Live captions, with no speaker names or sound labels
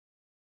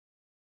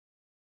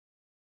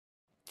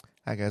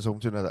Hi guys, welcome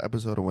to another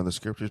episode of When the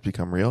Scriptures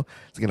Become Real.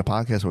 It's again a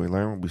podcast where we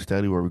learn, where we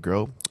study, where we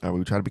grow, and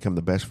we try to become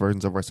the best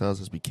versions of ourselves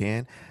as we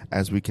can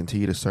as we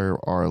continue to serve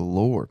our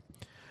Lord.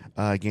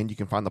 Again, you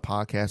can find the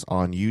podcast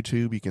on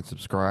YouTube. You can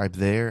subscribe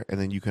there, and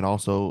then you can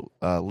also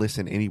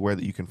listen anywhere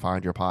that you can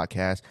find your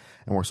podcast.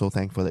 And we're so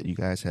thankful that you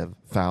guys have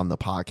found the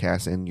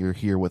podcast and you're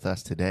here with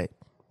us today.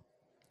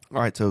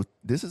 All right, so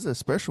this is a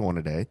special one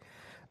today.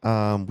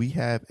 We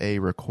have a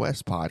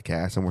request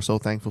podcast, and we're so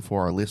thankful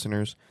for our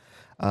listeners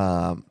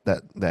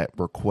that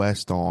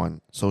request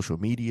on social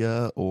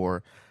media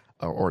or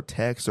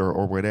text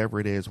or whatever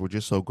it is. We're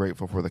just so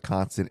grateful for the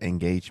constant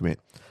engagement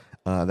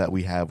that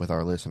we have with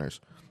our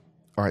listeners.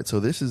 All right, so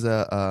this is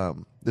a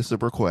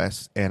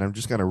request, and I'm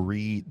just going to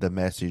read the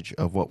message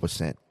of what was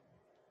sent.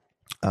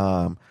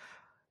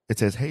 It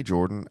says, "Hey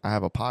Jordan, I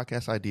have a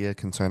podcast idea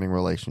concerning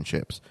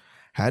relationships.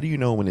 How do you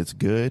know when it's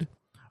good,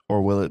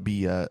 or will it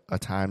be a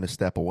time to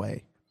step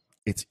away?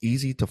 It's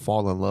easy to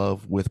fall in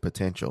love with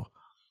potential.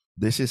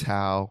 This is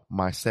how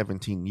my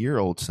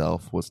 17-year-old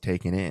self was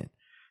taken in.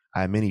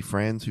 I have many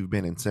friends who've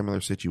been in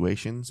similar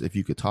situations. If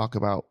you could talk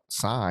about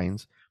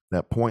signs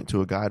that point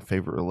to a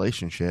God-favored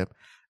relationship,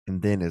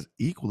 and then as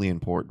equally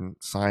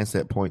important, signs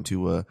that point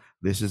to a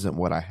this isn't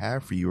what I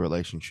have for you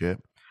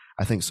relationship,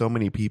 I think so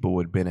many people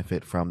would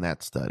benefit from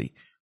that study."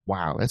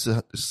 Wow, that's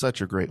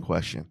such a great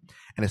question.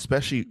 And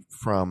especially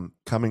from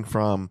coming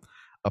from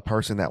a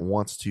person that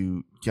wants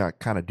to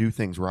kind of do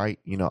things right,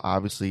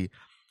 obviously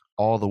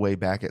all the way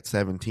back at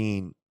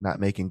 17, not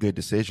making good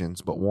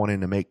decisions, but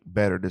wanting to make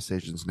better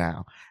decisions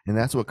now. And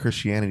that's what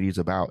Christianity is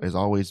about, is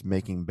always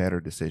making better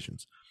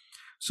decisions.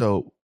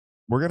 So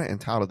we're going to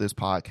entitle this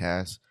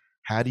podcast,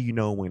 "How do you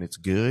know when it's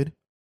good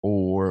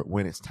or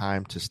when it's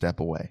time to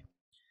step away?"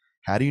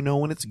 How do you know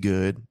when it's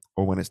good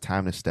or when it's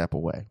time to step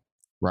away?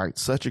 Right?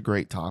 Such a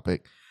great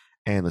topic,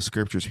 and the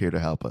scripture's here to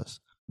help us.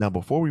 Now,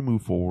 before we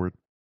move forward,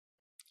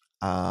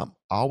 I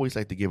always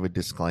like to give a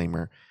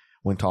disclaimer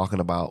when talking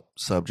about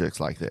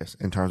subjects like this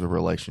in terms of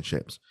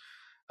relationships,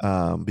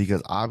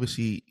 because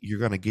obviously you're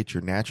going to get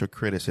your natural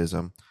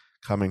criticism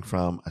coming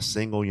from a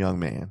single young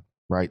man,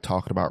 right?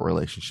 Talking about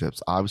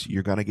relationships. Obviously,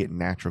 you're going to get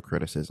natural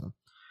criticism.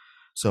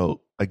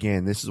 So,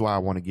 again, this is why I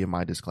want to give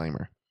my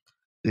disclaimer.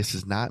 This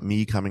is not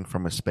me coming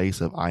from a space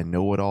of I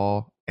know it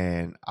all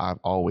and I've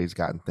always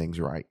gotten things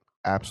right.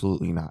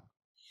 Absolutely not.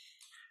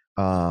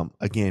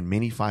 Again,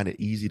 many find it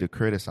easy to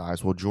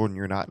criticize. Well, Jordan,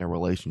 you're not in a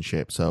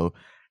relationship, so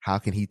how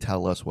can he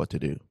tell us what to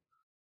do?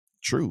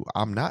 True,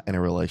 I'm not in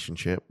a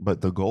relationship,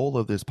 but the goal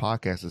of this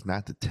podcast is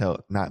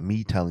not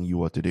me telling you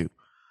what to do.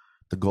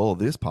 The goal of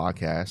this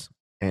podcast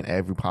and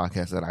every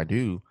podcast that I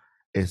do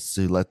is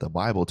to let the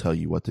Bible tell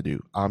you what to do.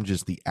 I'm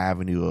just the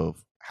avenue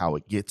of how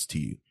it gets to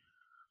you.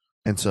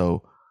 And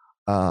so,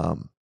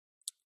 um,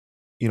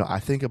 I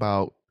think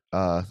about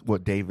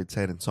what David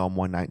said in Psalm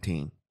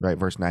 119, right,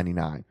 verse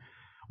 99,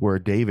 where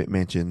David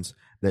mentions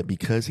that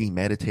because he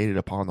meditated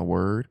upon the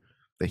word,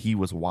 that he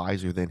was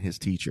wiser than his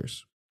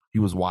teachers. He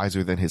was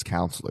wiser than his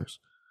counselors.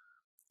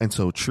 And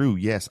so, true,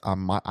 yes, I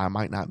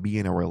might not be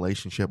in a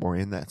relationship or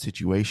in that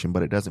situation,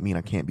 but it doesn't mean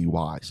I can't be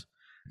wise.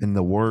 And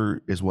the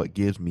word is what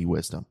gives me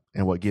wisdom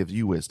and what gives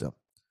you wisdom.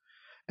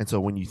 And so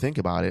when you think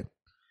about it,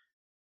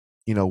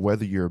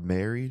 whether you're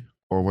married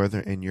or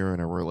whether you're in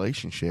a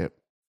relationship,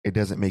 it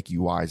doesn't make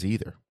you wise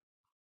either.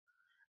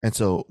 And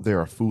so there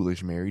are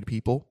foolish married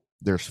people,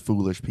 there's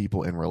foolish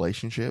people in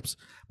relationships,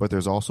 but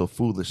there's also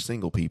foolish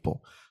single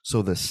people.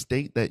 So the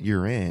state that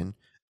you're in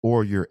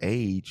or your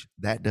age,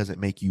 that doesn't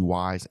make you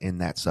wise in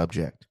that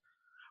subject.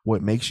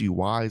 What makes you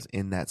wise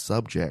in that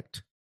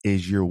subject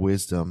is your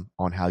wisdom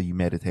on how you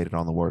meditated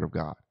on the word of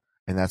God.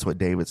 And that's what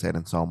David said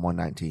in Psalm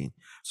 119.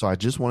 So I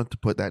just wanted to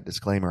put that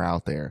disclaimer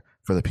out there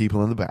for the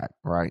people in the back,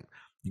 right?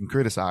 You can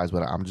criticize,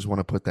 but I just want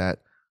to put that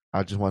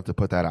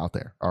out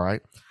there. All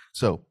right.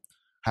 So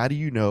how do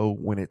you know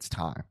when it's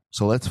time?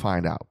 So let's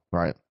find out,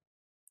 right?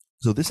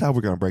 So this is how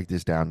we're going to break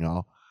this down,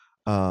 y'all.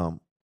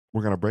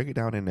 We're going to break it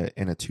down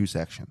into two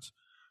sections.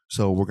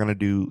 So we're going to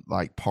do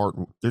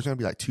there's going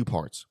to be like two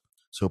parts.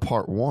 So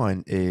part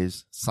one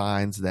is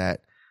signs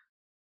that,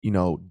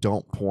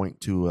 don't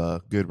point to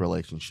a good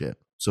relationship.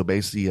 So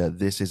basically,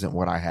 this isn't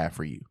what I have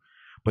for you.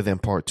 But then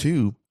part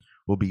two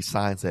will be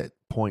signs that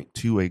point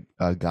to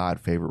a God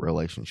favorite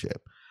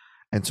relationship.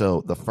 And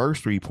so the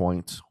first 3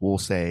 points will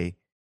say,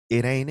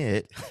 it ain't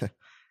it.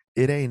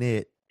 It ain't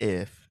it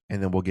if,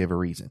 and then we'll give a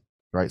reason,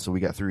 right? So we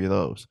got 3 of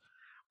those.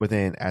 But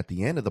then at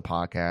the end of the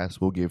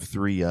podcast, we'll give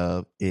 3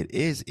 of it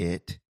is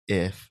it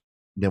if,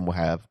 then we'll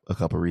have a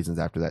couple of reasons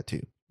after that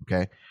too.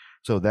 Okay.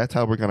 So that's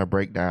how we're going to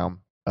break down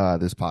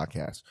this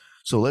podcast.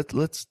 So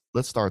let's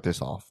start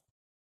this off.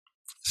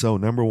 So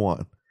number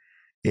 1,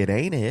 it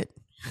ain't it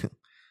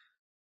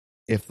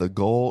if the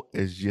goal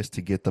is just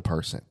to get the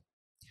person.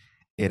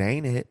 It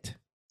ain't it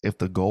if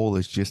the goal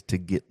is just to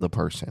get the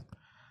person.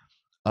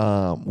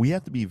 We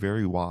have to be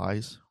very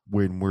wise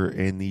when we're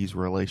in these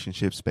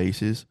relationship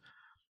spaces,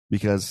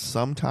 because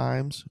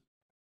sometimes,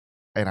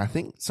 and I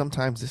think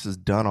sometimes this is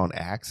done on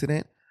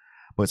accident,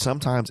 but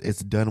sometimes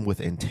it's done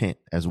with intent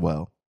as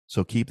well.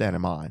 So keep that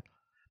in mind.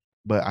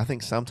 But I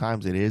think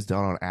sometimes it is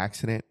done on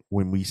accident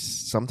when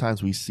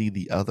sometimes we see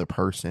the other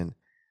person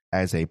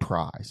as a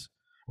prize,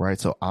 right?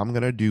 So I'm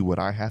going to do what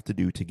I have to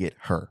do to get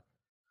her.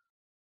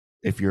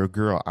 If you're a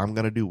girl, I'm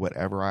going to do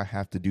whatever I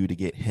have to do to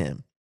get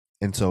him.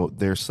 And so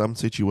there's some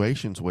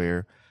situations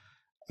where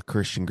a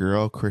Christian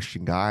girl,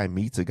 Christian guy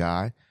meets a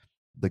guy.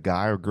 The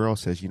guy or girl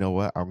says, you know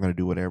what? I'm going to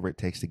do whatever it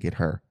takes to get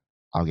her.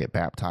 I'll get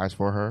baptized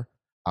for her.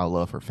 I'll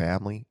love her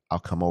family. I'll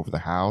come over the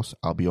house.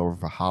 I'll be over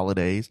for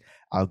holidays.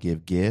 I'll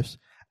give gifts.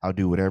 I'll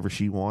do whatever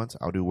she wants.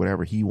 I'll do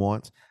whatever he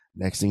wants.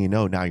 Next thing you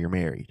know, now you're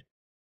married.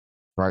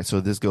 Right. So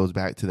this goes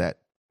back to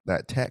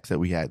that text that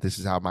we had. This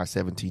is how my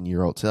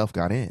 17-year-old self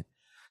got in.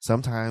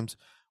 Sometimes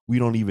we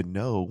don't even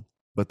know,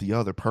 but the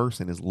other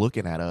person is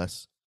looking at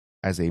us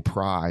as a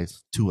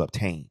prize to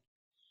obtain.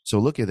 So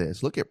look at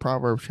this. Look at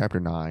Proverbs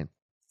chapter 9.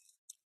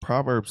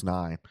 Proverbs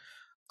 9.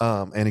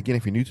 And again,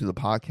 if you're new to the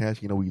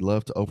podcast, we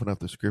love to open up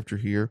the scripture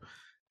here,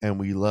 and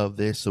we love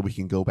this so we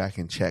can go back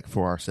and check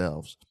for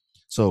ourselves.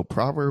 So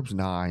Proverbs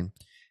 9,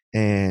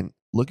 and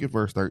look at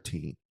verse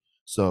 13.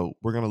 So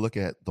we're going to look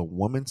at the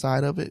woman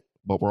side of it,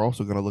 but we're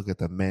also going to look at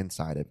the men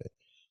side of it.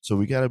 So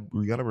we gotta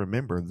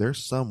remember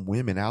there's some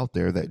women out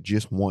there that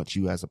just want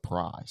you as a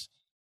prize.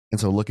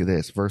 And so look at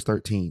this, verse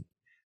 13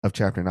 of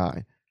chapter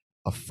 9.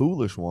 A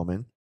foolish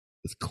woman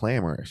is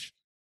clamorous.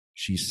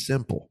 She's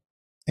simple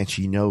and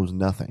she knows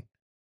nothing.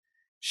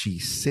 She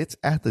sits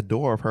at the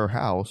door of her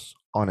house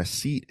on a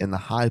seat in the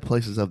high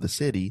places of the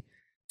city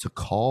to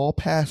call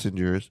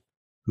passengers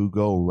who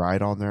go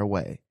right on their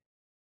way.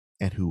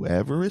 And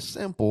whoever is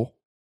simple,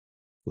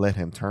 let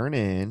him turn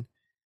in.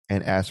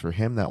 And as for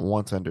him that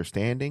wants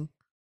understanding,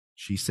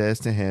 she says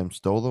to him,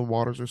 stolen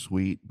waters are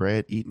sweet,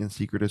 bread eaten in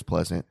secret is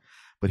pleasant,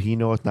 but he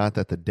knoweth not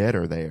that the dead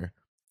are there,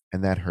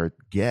 and that her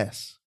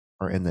guests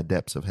are in the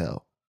depths of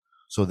hell.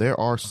 So there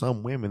are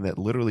some women that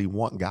literally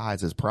want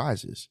guys as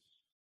prizes.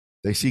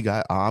 They see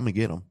guys, I'm gonna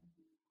get them.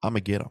 I'm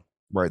gonna get them.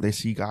 Right? They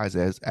see guys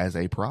as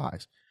a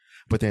prize.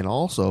 But then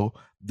also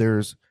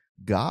there's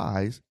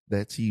guys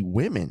that see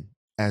women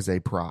as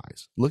a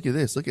prize. Look at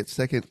this. Look at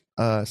Second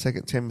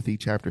Timothy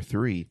chapter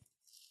 3.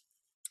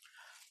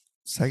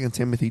 2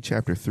 Timothy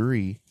chapter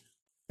 3,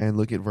 and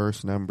look at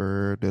verse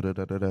number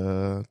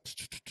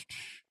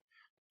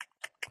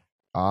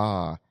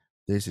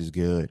this is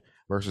good.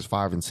 Verses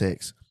 5 and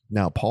 6.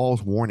 Now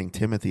Paul's warning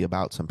Timothy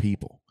about some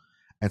people.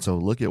 And so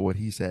look at what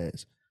he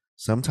says.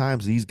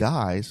 Sometimes these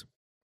guys,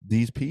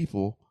 these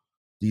people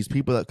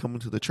that come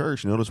into the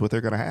church, notice what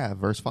they're going to have.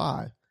 Verse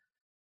 5.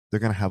 They're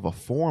going to have a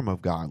form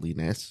of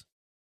godliness,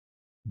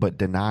 but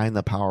denying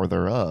the power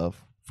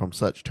thereof, from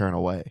such turn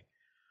away.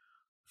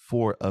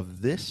 For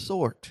of this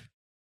sort,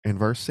 in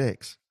verse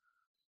 6,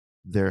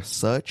 they're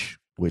such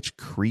which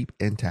creep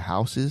into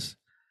houses,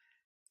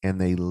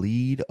 and they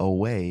lead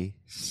away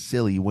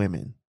silly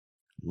women,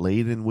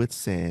 laden with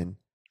sin,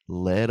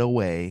 led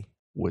away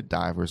with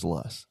divers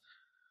lusts.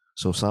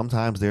 So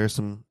sometimes there's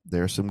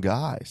some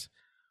guys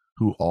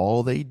who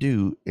all they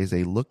do is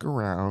they look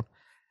around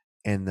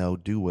and they'll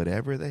do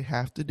whatever they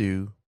have to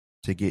do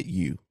to get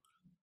you.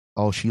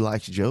 Oh, she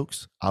likes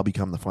jokes? I'll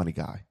become the funny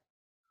guy.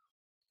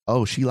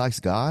 Oh, she likes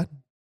God?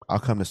 I'll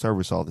come to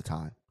service all the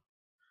time.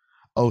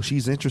 Oh,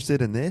 she's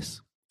interested in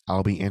this?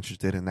 I'll be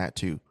interested in that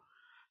too.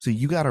 So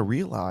you got to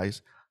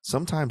realize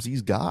sometimes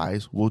these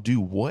guys will do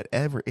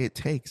whatever it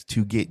takes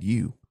to get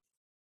you.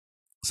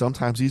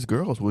 Sometimes these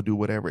girls will do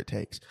whatever it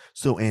takes.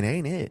 So it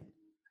ain't it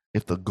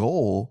if the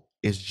goal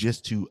is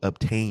just to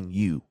obtain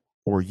you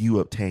or you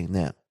obtain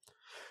them.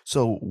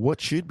 So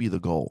what should be the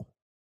goal?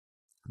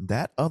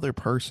 That other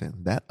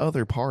person, that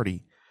other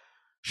party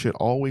should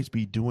always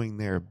be doing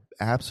their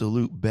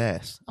absolute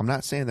best. I'm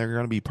not saying they're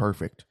going to be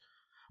perfect,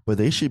 but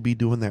they should be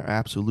doing their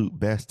absolute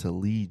best to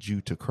lead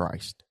you to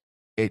Christ.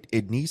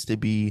 It needs to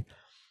be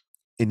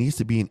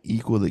an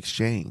equal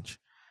exchange.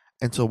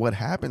 And so what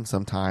happens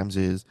sometimes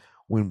is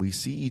when we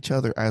see each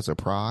other as a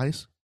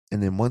prize,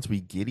 and then once we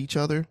get each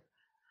other,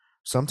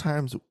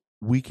 sometimes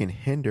we can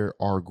hinder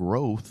our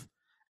growth,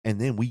 and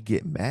then we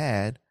get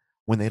mad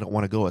when they don't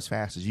want to go as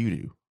fast as you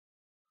do.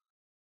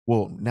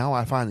 Well, now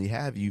I finally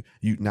have you.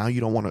 You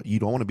don't want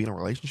to be in a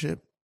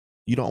relationship.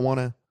 You don't want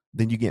to.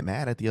 Then you get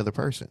mad at the other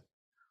person.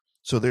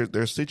 So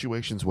there's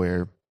situations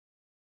where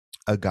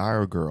a guy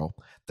or girl,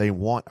 they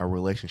want a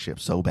relationship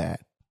so bad,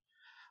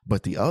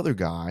 but the other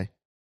guy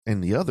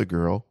and the other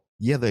girl,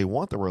 yeah, they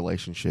want the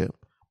relationship,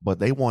 but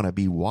they want to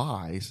be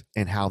wise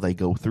in how they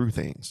go through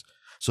things.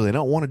 So they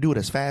don't want to do it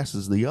as fast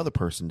as the other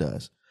person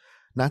does.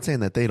 Not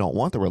saying that they don't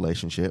want the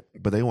relationship,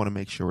 but they want to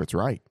make sure it's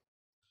right.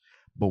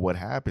 But what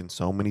happens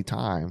so many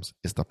times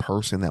is the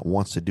person that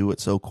wants to do it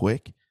so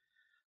quick,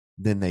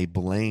 then they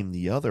blame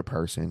the other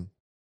person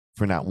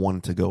for not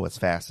wanting to go as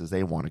fast as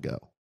they want to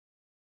go.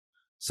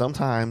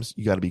 Sometimes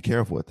you got to be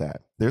careful with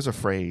that. There's a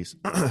phrase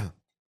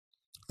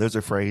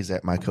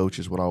that my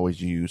coaches would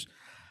always use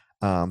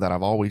that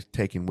I've always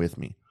taken with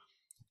me.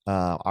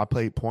 I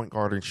played point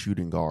guard and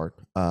shooting guard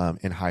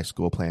in high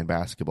school playing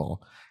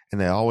basketball.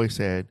 And they always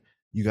said,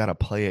 you got to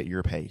play at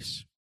your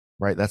pace,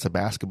 right? That's a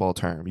basketball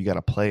term. You got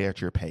to play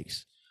at your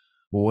pace.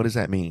 Well, what does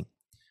that mean?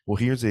 Well,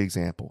 here's the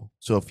example.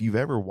 So if you've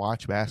ever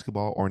watched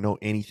basketball or know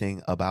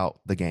anything about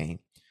the game,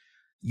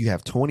 you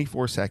have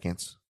 24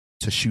 seconds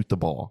to shoot the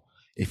ball.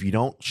 If you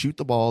don't shoot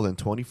the ball in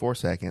 24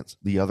 seconds,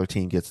 the other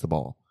team gets the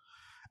ball.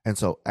 And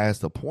so as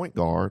the point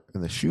guard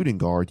and the shooting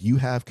guard, you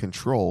have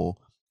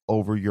control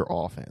over your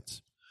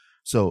offense.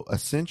 So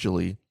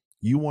essentially,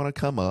 you want to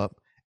come up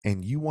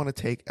and you want to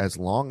take as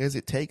long as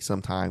it takes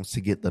sometimes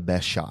to get the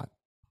best shot.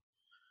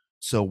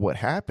 So what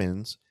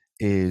happens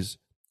is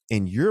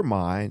in your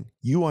mind,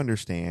 you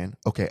understand,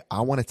 okay,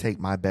 I want to take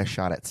my best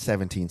shot at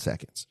 17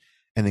 seconds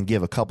and then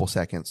give a couple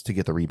seconds to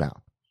get the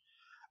rebound.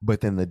 But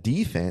then the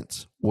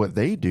defense, what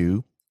they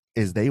do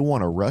is they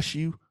want to rush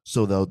you.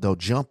 So they'll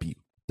jump you.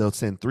 They'll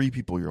send 3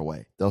 people your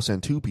way. They'll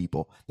send 2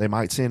 people. They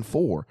might send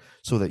 4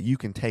 so that you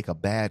can take a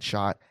bad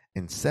shot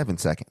in 7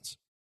 seconds.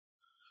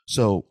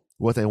 So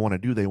what they want to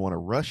do, they want to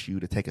rush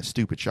you to take a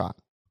stupid shot.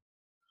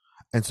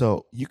 And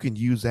so you can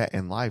use that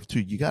in life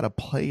too. You got to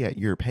play at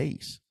your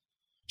pace.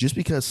 Just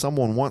because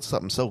someone wants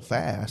something so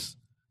fast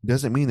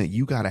doesn't mean that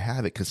you got to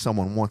have it because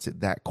someone wants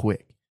it that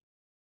quick.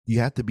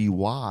 You have to be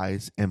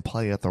wise and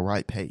play at the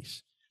right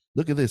pace.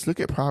 Look at this. Look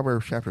at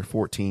Proverbs chapter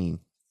 14.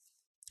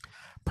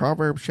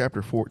 Proverbs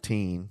chapter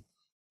 14.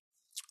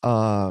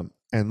 And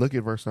look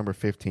at verse number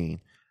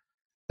 15.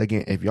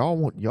 Again, if y'all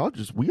want,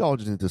 we all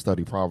just need to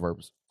study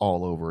Proverbs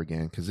all over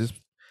again because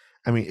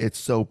it's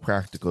so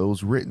practical. It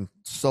was written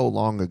so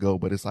long ago,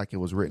 but it's like it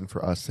was written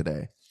for us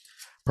today.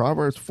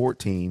 Proverbs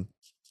 14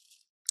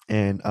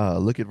 and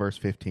look at verse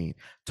 15,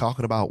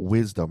 talking about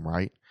wisdom,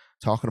 right?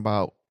 Talking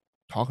about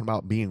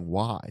being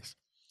wise.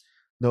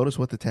 Notice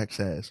what the text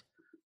says.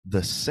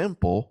 The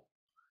simple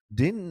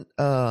didn't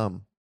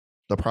the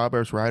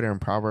Proverbs writer in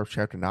Proverbs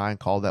chapter 9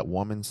 call that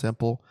woman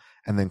simple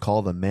and then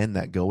call the men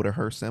that go to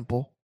her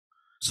simple?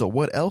 So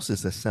what else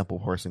is the simple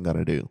person going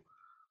to do?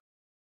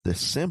 The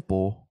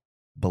simple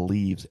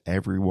believes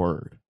every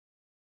word,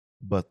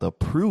 but the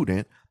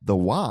prudent, the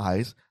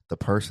wise, the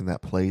person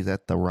that plays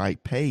at the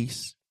right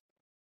pace,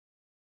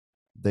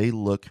 they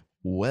look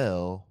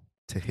well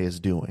to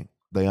his doing.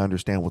 They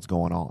understand what's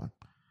going on.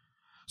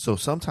 So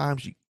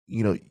sometimes,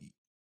 the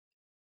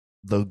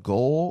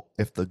goal,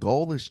 if the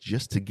goal is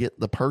just to get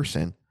the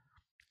person,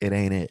 it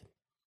ain't it.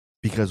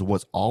 Because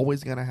what's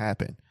always going to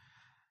happen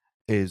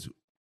is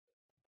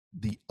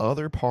the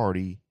other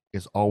party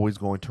is always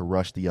going to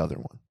rush the other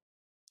one.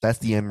 That's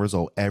the end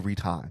result every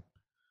time.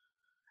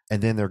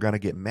 And then they're going to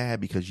get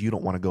mad because you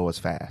don't want to go as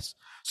fast.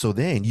 So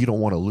then you don't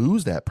want to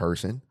lose that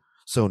person.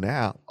 So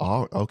now,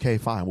 oh, okay,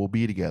 fine, we'll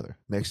be together.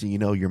 Next thing you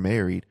know, you're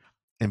married.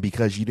 And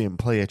because you didn't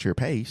play at your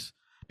pace,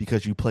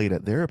 because you played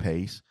at their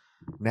pace,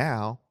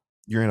 now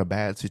you're in a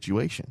bad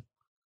situation.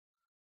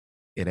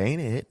 It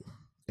ain't it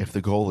if the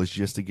goal is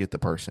just to get the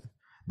person.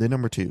 Then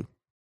number 2,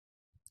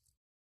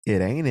 it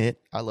ain't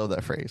it. I love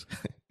that phrase.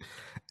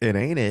 It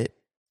ain't it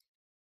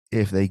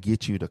if they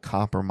get you to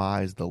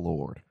compromise the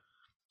Lord.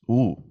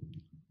 Ooh,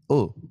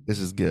 this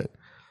is good.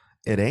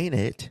 It ain't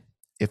it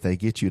if they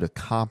get you to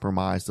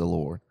compromise the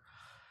Lord.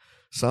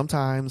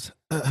 Sometimes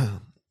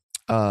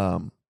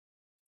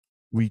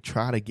we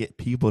try to get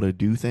people to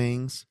do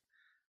things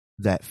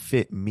that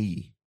fit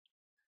me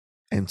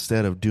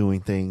instead of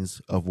doing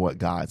things of what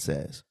God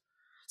says.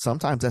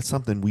 Sometimes that's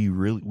something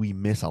we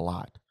miss a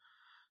lot.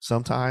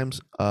 Sometimes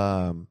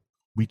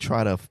we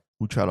try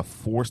to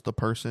force the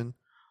person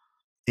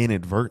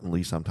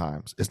inadvertently.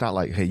 Sometimes it's not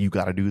like, hey, you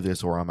got to do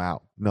this or I'm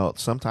out. No,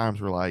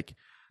 sometimes we're like,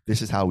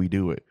 this is how we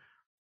do it.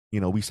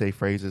 We say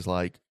phrases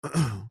like,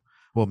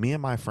 well, me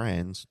and my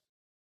friends,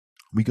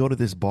 we go to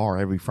this bar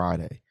every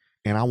Friday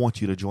and I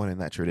want you to join in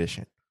that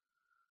tradition.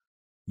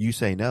 You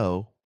say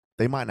no,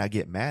 they might not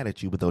get mad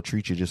at you, but they'll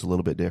treat you just a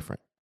little bit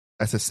different.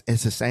 It's the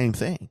same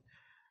thing.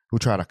 We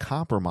try to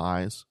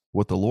compromise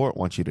what the Lord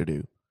wants you to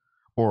do.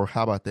 Or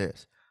how about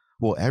this?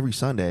 Well, every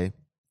Sunday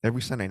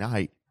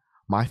night,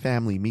 my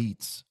family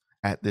meets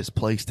at this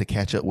place to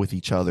catch up with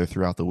each other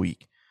throughout the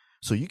week.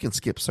 So you can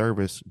skip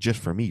service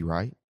just for me,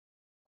 right?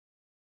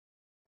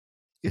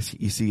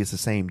 You see, it's the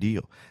same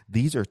deal.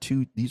 These are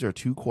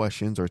two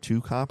questions or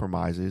two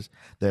compromises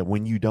that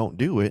when you don't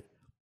do it,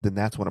 then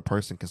that's when a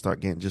person can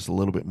start getting just a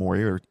little bit more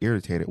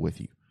irritated with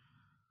you.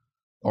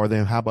 Or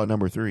then how about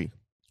number 3?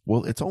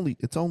 Well, it's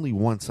only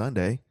one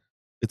Sunday.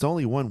 It's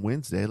only one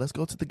Wednesday. Let's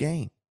go to the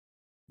game.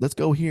 Let's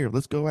go here.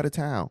 Let's go out of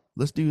town.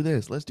 Let's do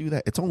this. Let's do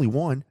that. It's only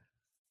one.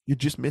 You're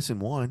just missing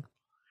one.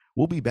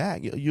 We'll be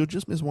back. You'll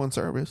just miss one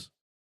service.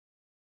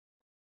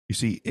 You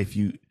see, if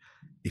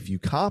you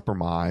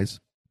compromise,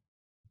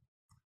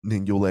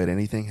 then you'll let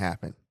anything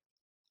happen.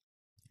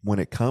 When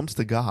it comes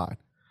to God,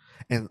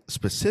 and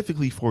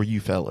specifically for you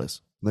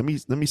fellas, let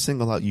me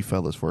single out you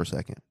fellas for a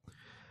second.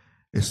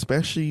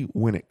 Especially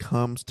when it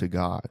comes to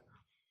God,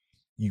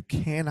 you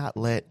cannot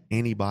let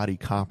anybody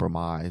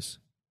compromise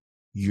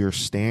your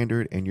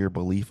standard and your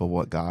belief of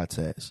what God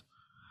says.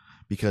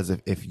 Because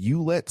if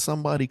you let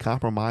somebody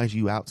compromise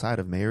you outside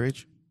of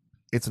marriage,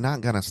 it's not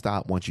going to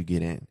stop once you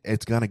get in.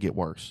 It's going to get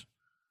worse.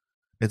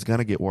 It's going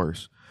to get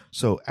worse.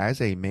 So as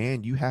a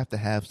man, you have to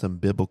have some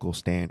biblical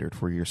standard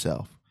for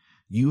yourself.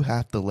 You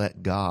have to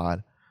let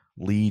God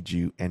lead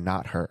you and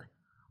not her.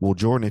 Well,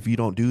 Jordan, if you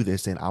don't do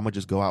this, then I'm going to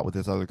just go out with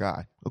this other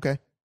guy. Okay.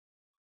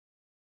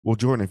 Well,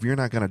 Jordan, if you're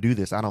not going to do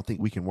this, I don't think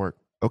we can work.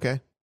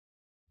 Okay.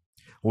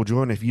 Well,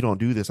 Jordan, if you don't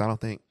do this, I don't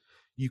think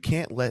you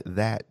can't let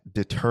that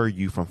deter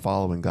you from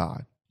following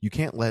God. You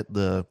can't let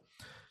the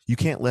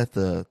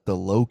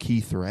low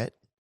key threat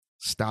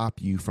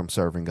stop you from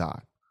serving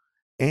God.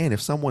 And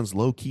if someone's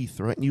low key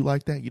threatening you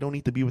like that, you don't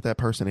need to be with that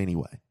person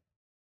anyway.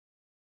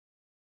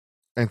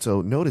 And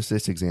so notice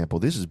this example.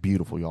 This is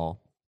beautiful,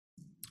 y'all.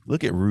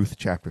 Look at Ruth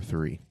chapter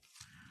 3.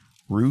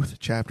 Ruth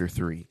chapter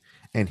 3.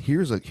 And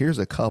here's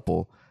a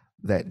couple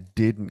that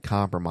didn't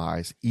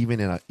compromise even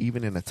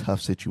in a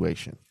tough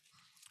situation.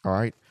 All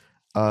right.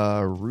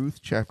 Ruth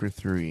chapter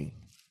 3.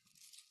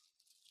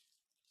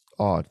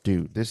 Oh,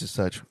 dude, this is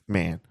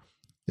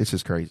this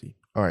is crazy.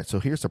 All right, so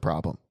here's the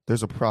problem.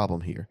 There's a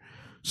problem here.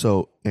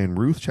 So in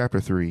Ruth chapter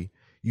 3,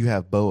 you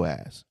have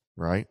Boaz,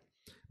 right?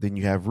 Then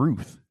you have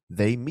Ruth.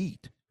 They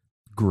meet.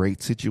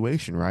 Great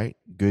situation, right?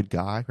 Good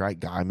guy, right?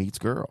 Guy meets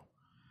girl.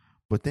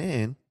 But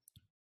then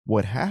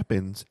what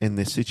happens in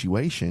this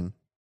situation,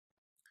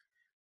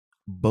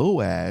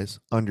 Boaz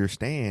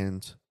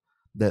understands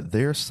that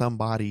there's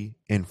somebody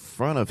in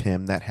front of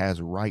him that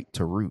has right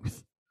to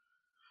Ruth.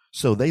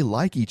 So they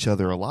like each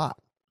other a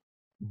lot.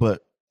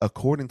 But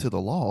according to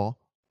the law,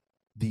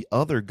 the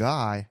other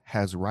guy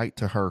has right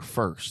to her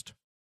first.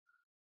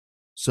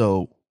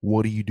 So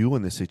what do you do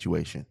in this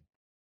situation?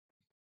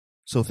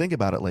 So think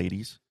about it,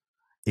 ladies.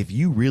 If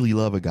you really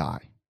love a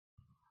guy,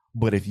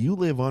 but if you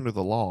live under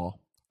the law,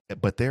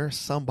 but there's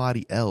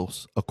somebody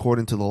else,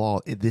 according to the law,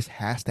 this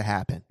has to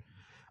happen.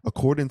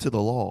 According to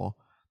the law,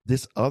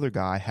 this other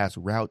guy has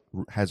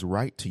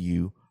right to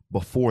you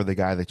before the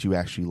guy that you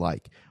actually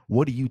like.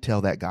 What do you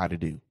tell that guy to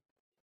do?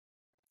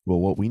 Well,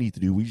 what we need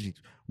to do, we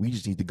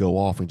just need to go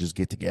off and just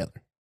get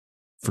together.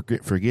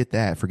 Forget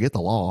that. Forget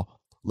the law.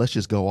 Let's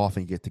just go off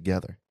and get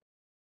together.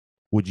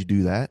 Would you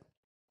do that?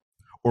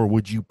 Or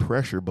would you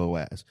pressure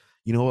Boaz?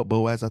 You know what,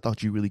 Boaz, I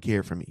thought you really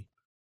cared for me.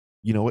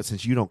 You know what,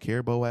 since you don't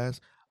care,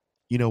 Boaz,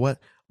 you know what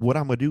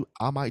I'm going to do?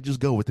 I might just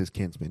go with this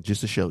kinsman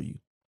just to show you.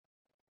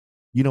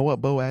 You know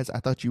what, Boaz, I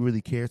thought you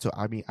really cared. So,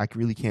 I mean, I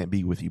really can't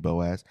be with you,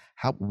 Boaz.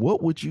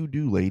 What would you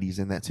do, ladies,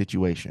 in that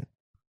situation?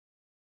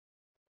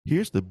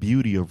 Here's the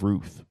beauty of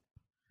Ruth.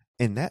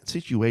 In that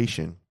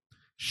situation,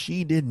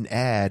 she didn't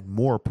add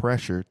more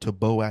pressure to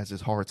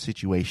Boaz's hard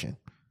situation.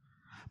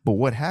 But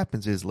what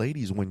happens is,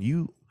 ladies, when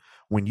you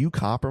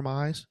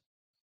compromise,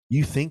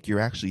 you think you're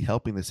actually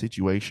helping the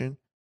situation,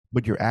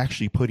 but you're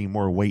actually putting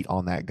more weight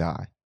on that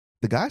guy.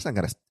 The guy's not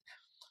going to,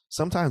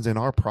 sometimes in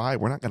our pride,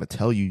 we're not going to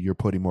tell you you're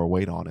putting more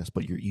weight on us,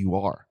 but you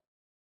are.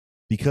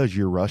 Because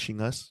you're rushing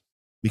us,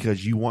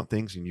 because you want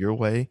things in your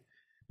way,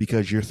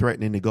 because you're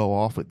threatening to go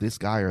off with this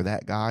guy or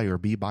that guy or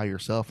be by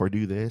yourself or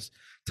do this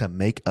to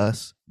make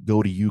us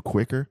go to you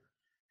quicker.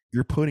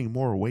 You're putting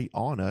more weight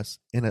on us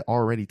in an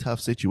already tough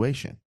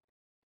situation.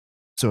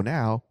 So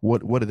now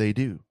what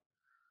do?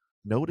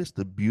 Notice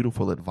the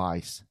beautiful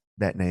advice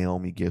that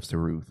Naomi gives to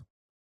Ruth.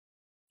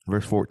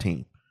 Verse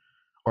 14,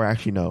 or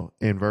actually no,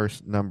 in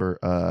verse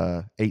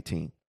number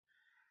 18.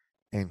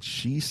 And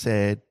she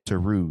said to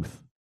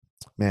Ruth,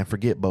 man,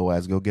 forget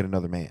Boaz, go get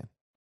another man.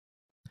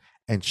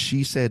 And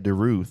she said to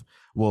Ruth,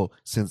 well,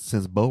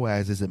 since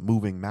Boaz isn't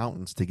moving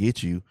mountains to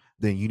get you,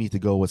 then you need to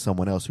go with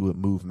someone else who would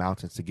move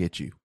mountains to get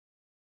you.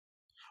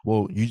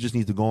 Well, you just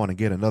need to go on and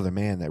get another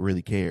man that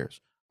really cares.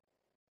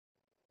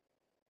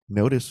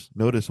 Notice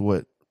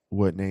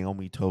what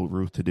Naomi told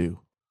Ruth to do.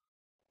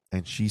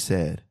 And she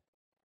said,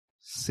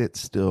 sit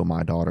still,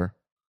 my daughter,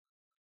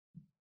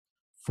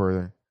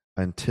 for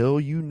until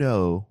you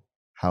know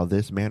how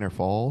this matter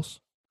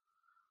falls,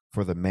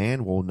 for the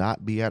man will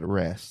not be at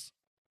rest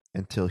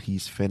until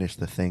he's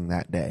finished the thing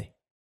that day.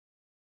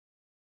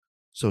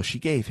 So she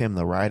gave him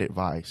the right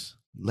advice.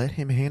 Let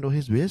him handle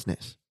his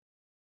business.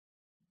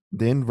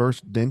 Then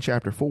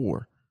chapter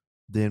 4,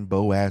 then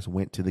Boaz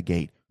went to the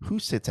gate. Who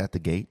sits at the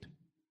gate?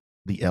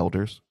 The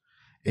elders.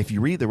 If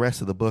you read the rest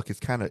of the book,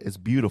 it's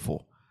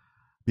beautiful,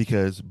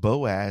 because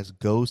Boaz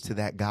goes to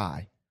that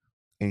guy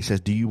and he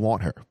says, do you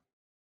want her?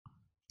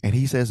 And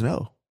he says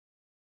no.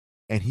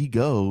 And he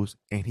goes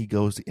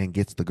and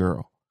gets the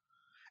girl.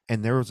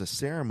 And there was a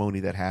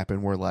ceremony that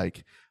happened where,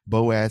 like,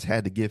 Boaz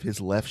had to give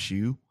his left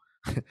shoe.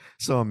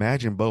 So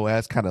imagine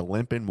Boaz kind of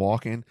limping,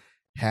 walking,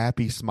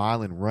 happy,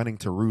 smiling, running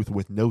to Ruth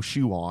with no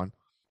shoe on,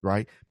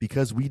 right?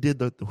 Because we did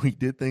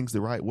things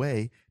the right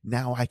way.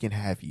 Now I can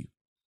have you.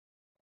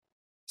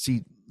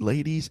 See,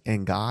 ladies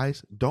and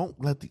guys, don't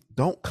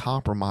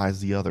compromise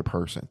the other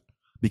person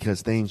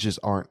because things just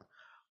aren't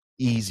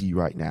easy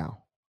right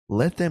now.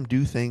 Let them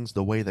do things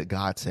the way that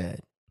God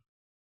said.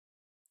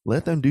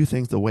 Let them do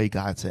things the way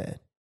God said.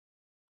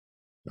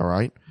 All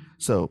right.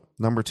 So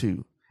number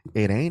 2,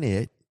 it ain't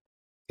it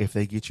if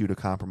they get you to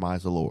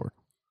compromise the Lord.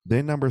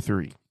 Then number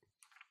 3,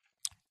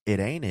 it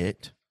ain't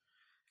it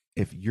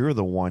if you're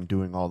the one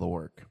doing all the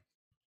work.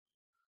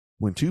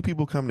 When 2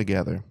 people come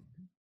together,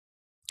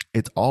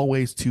 it's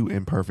always 2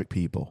 imperfect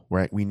people,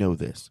 right? We know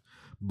this.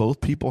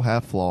 Both people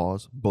have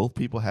flaws. Both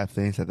people have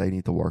things that they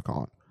need to work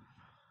on.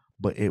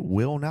 but it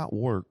will not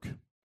work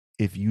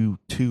if you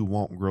two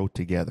won't grow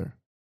together.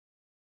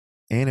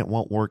 And it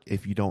won't work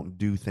if you don't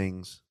do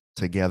things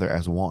together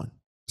as one.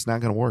 It's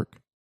not going to work.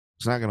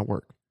 It's not going to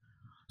work.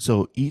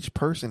 So each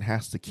person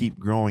has to keep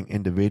growing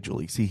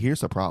individually. See,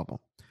 here's the problem.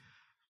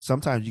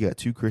 Sometimes you got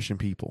two Christian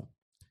people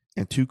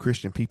and two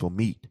Christian people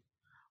meet.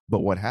 But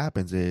what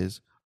happens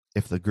is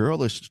if the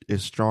girl is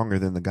stronger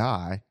than the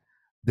guy,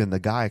 then the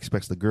guy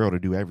expects the girl to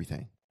do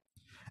everything.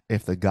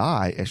 If the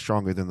guy is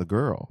stronger than the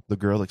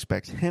girl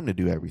expects him to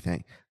do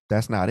everything.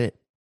 That's not it.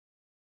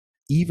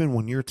 Even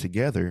when you're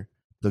together,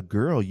 the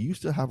girl, you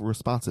still have a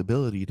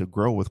responsibility to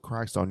grow with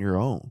Christ on your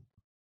own.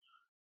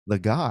 The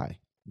guy,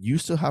 you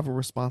still have a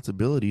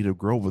responsibility to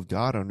grow with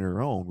God on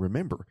your own.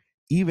 Remember,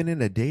 even in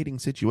a dating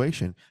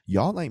situation,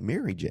 y'all ain't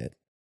married yet.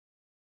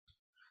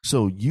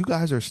 So you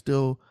guys are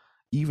still,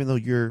 even though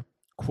you're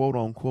quote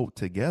unquote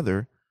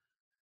together,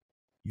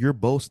 you're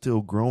both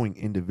still growing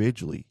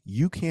individually.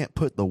 You can't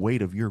put the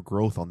weight of your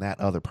growth on that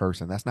other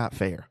person. That's not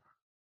fair.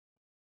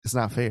 It's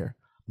not fair.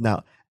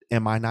 Now,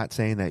 am I not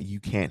saying that you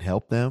can't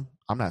help them?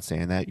 I'm not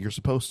saying that. You're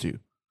supposed to.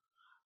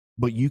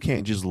 But you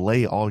can't just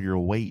lay all your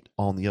weight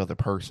on the other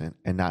person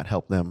and not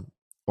help them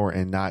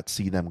and not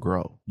see them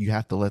grow. You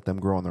have to let them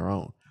grow on their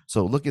own.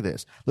 So look at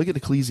this. Look at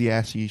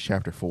Ecclesiastes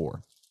chapter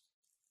 4.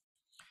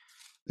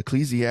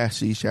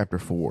 Ecclesiastes chapter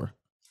 4.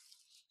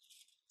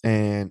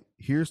 And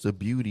here's the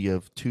beauty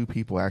of two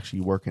people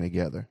actually working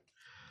together.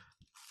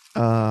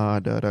 4.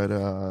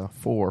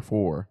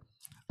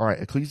 All right,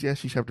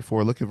 Ecclesiastes chapter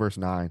 4, look at verse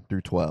 9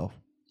 through 12.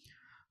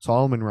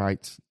 Solomon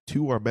writes,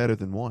 2 are better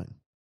than 1,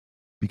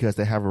 because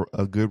they have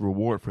a good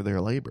reward for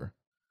their labor.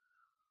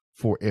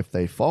 For if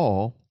they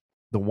fall,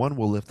 the one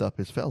will lift up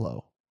his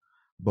fellow.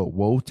 But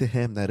woe to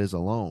him that is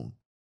alone.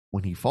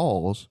 When he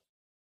falls,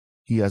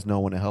 he has no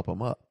one to help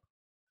him up.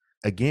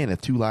 Again,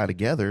 if 2 lie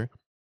together,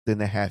 then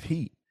they have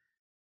heat.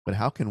 But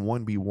how can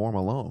one be warm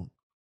alone?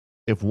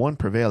 If one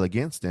prevail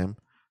against him,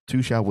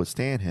 2 shall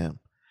withstand him,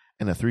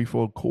 and a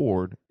threefold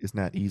cord is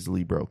not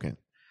easily broken.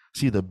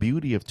 See, the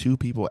beauty of 2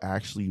 people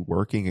actually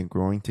working and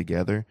growing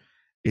together,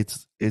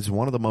 it's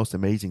one of the most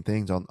amazing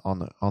things on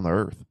the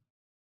earth.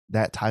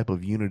 That type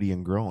of unity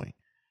and growing.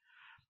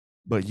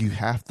 But you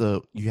have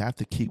to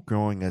keep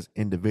growing as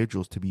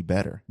individuals to be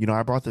better. You know,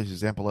 I brought this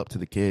example up to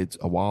the kids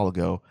a while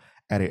ago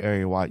at an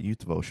area-wide youth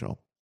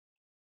devotional.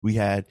 We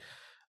had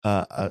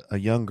a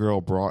young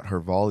girl brought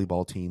her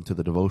volleyball team to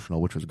the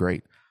devotional, which was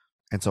great.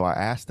 And so I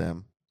asked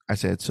them, I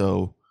said,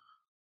 so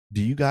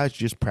do you guys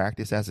just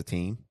practice as a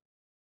team?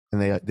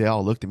 And they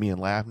all looked at me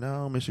and laughed.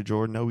 No, Mr.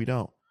 Jordan, no, we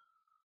don't.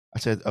 I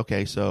said,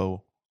 okay,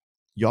 so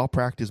y'all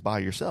practice by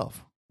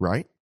yourself,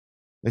 right?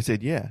 They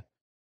said, yeah.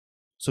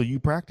 So you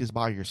practice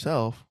by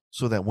yourself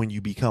so that when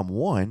you become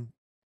one,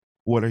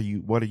 what are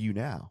you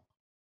now?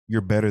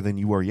 You're better than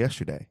you were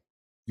yesterday.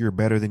 You're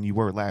better than you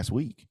were last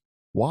week.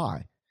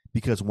 Why?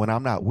 Because when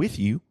I'm not with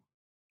you,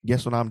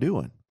 guess what I'm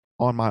doing?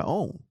 On my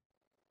own.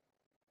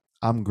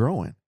 I'm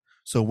growing.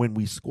 So when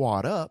we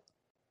squad up,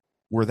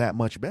 we're that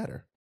much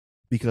better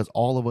because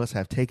all of us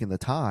have taken the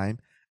time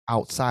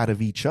outside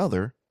of each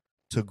other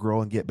to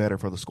grow and get better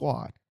for the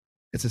squad.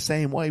 It's the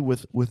same way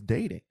with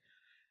dating.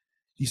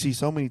 You see,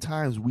 so many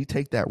times we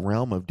take that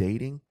realm of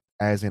dating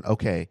as in,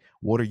 okay,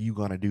 what are you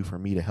going to do for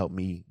me to help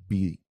me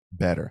be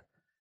better?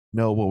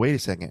 No, well, wait a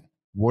second.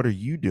 What are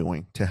you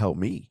doing to help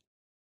me?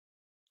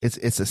 It's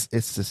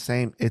the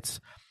same.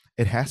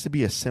 It has to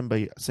be a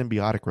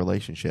symbiotic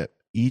relationship.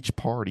 Each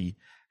party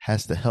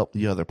has to help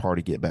the other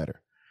party get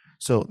better.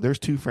 So there's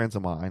 2 friends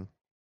of mine.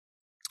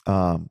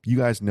 You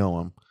guys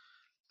know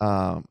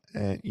them.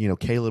 And you know,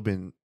 Caleb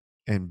and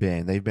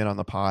Ben, they've been on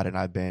the pod and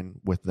I've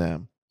been with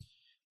them.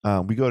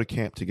 We go to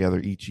camp together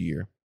each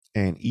year,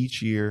 and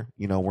each year,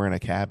 you know, we're in a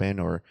cabin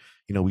or,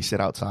 you know, we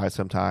sit outside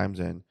sometimes.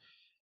 And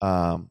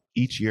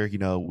each year, you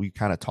know, we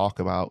kind of talk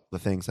about the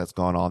things that's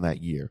gone on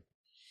that year.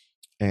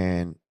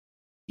 And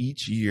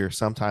each year,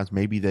 sometimes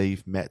maybe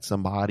they've met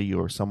somebody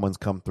or someone's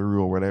come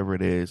through or whatever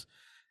it is.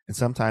 And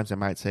sometimes they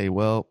might say,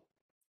 well,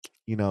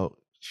 you know,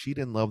 she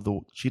didn't love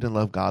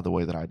God the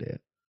way that I did.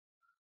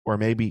 Or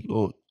maybe,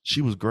 well,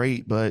 she was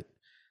great, but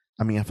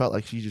I mean, I felt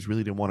like she just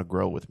really didn't want to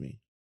grow with me.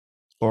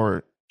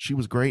 Or she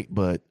was great,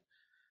 but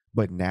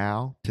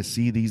now to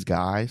see these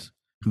guys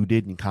who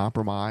didn't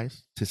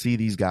compromise, to see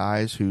these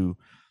guys who,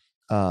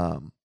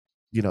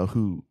 you know,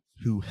 who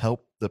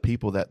help the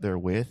people that they're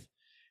with.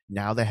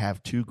 Now they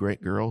have 2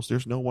 great girls.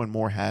 There's no one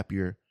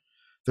happier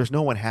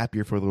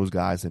for those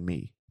guys than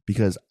me,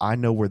 because I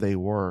know where they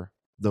were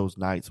those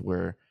nights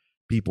where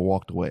people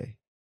walked away.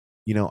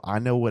 You know, I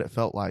know what it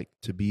felt like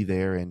to be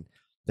there and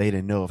they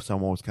didn't know if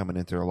someone was coming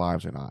into their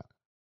lives or not.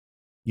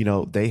 You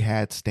know, they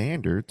had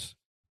standards,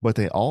 but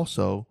they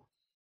also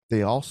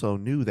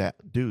knew that,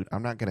 dude,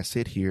 I'm not going to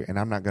sit here and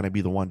I'm not going to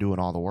be the one doing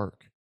all the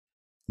work.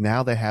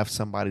 Now they have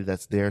somebody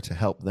that's there to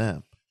help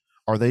them.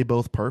 Are they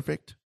both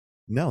perfect?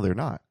 No, they're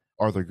not.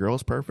 Are the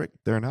girls perfect?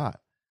 They're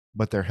not,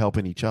 but they're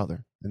helping each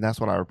other. And that's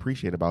what I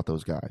appreciate about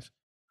those guys.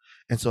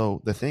 And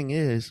so the thing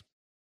is,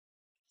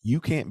 you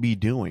can't be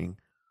doing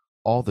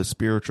all the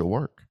spiritual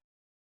work.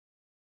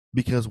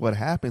 Because what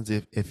happens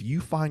if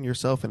you find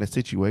yourself in a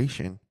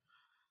situation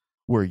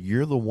where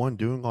you're the one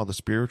doing all the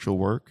spiritual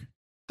work,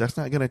 that's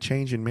not going to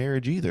change in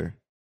marriage either.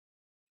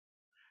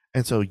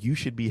 And so you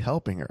should be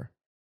helping her.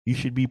 You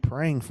should be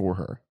praying for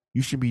her.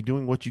 You should be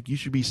doing what you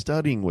should be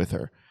studying with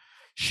her.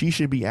 She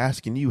should be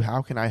asking you,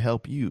 how can I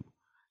help you?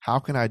 How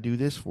can I do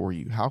this for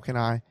you? How can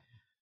I?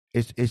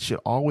 It should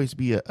always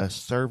be a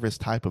service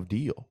type of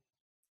deal.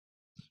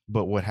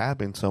 But what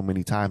happens so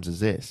many times is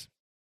this.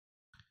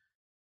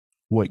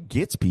 What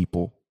gets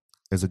people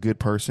is a good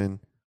person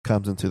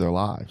comes into their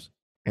lives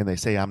and they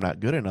say, I'm not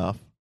good enough,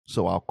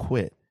 so I'll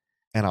quit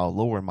and I'll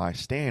lower my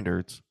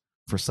standards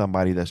for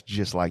somebody that's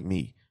just like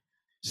me.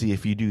 See,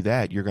 if you do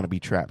that, you're going to be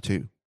trapped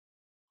too.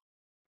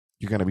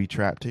 You're going to be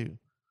trapped too.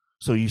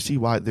 So you see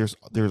why there's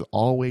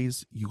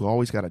always, you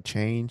always got to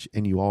change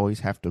and you always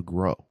have to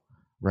grow,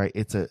 right?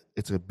 It's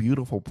a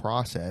beautiful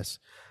process.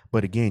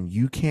 But again,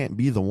 you can't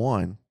be the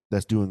one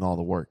that's doing all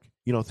the work.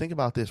 You know, think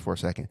about this for a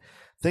second.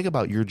 Think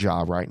about your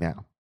job right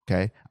now.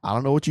 Okay. I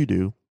don't know what you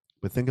do,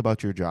 but think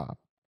about your job.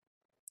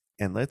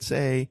 And let's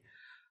say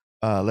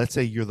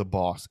you're the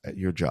boss at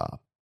your job,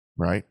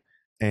 right?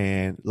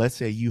 And let's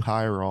say you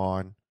hire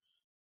on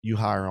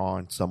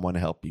someone to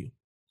help you.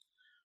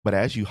 But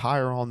as you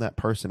hire on that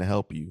person to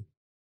help you,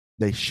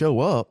 they show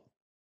up,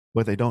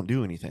 but they don't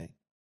do anything.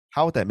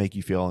 How would that make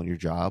you feel on your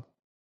job?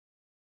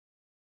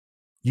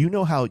 You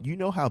know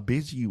how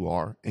busy you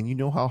are and you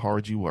know how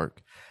hard you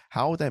work.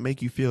 How would that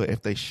make you feel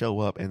if they show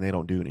up and they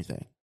don't do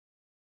anything?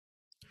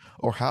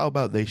 Or how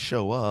about they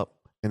show up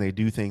and they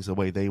do things the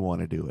way they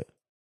want to do it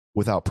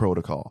without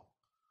protocol?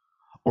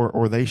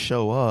 Or they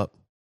show up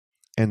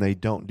and they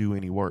don't do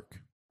any work.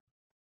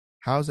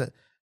 How's that?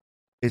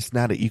 It's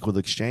not an equal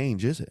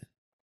exchange, is it?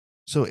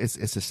 So it's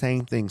the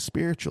same thing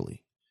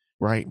spiritually,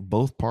 right?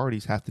 Both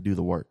parties have to do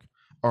the work.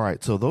 All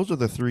right, so those are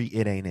the three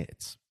it ain't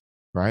it's,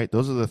 right?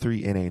 Those are the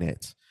three it ain't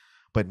it's.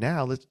 But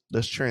now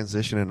let's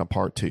transition into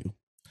part two.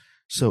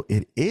 So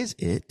it is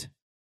it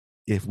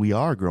if we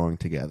are growing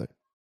together.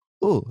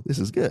 Oh, this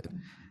is good.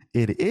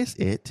 It is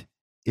it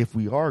if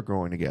we are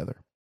growing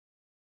together.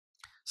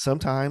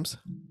 Sometimes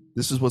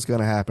this is what's going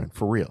to happen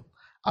for real.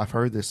 I've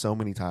heard this so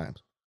many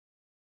times.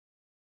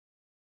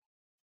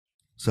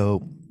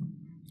 So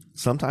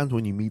sometimes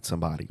when you meet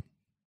somebody,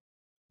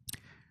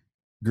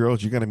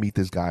 girls, you're going to meet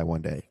this guy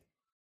one day.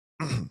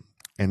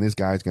 And this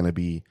guy's going to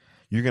be,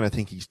 you're going to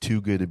think he's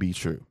too good to be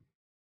true,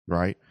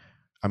 right?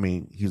 I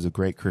mean, he's a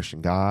great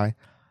Christian guy.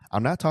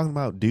 I'm not talking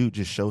about dude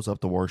just shows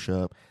up to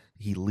worship.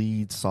 He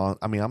leads songs.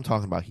 I mean, I'm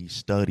talking about he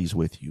studies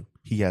with you.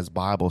 He has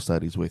Bible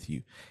studies with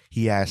you.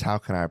 He asks, how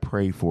can I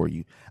pray for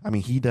you? I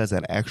mean, he does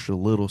that extra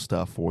little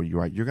stuff for you,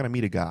 right? You're going to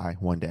meet a guy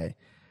one day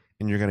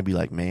and you're going to be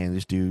like, man,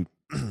 this dude,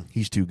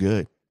 he's too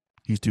good.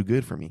 He's too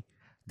good for me.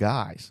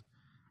 Guys,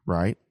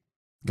 right?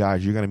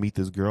 Guys, you're going to meet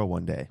this girl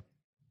one day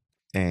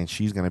and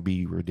she's going to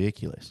be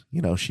ridiculous.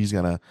 You know, she's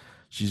going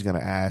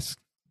to ask,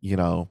 you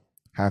know,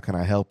 how can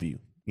I help you?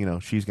 You know,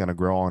 she's going to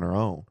grow on her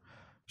own.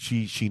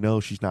 She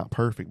knows she's not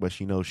perfect, but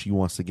she knows she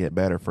wants to get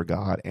better for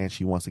God and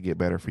she wants to get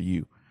better for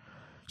you.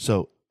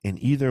 So in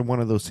either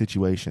one of those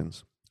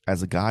situations,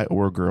 as a guy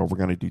or a girl, we're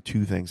going to do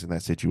two things in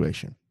that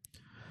situation.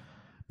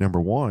 Number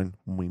one,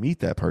 when we meet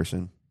that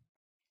person,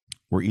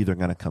 we're either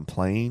going to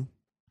complain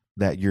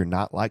that you're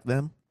not like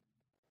them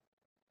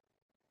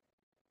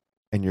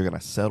and you're going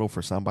to settle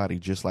for somebody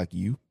just like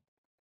you.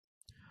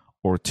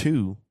 Or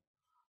two,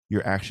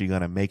 you're actually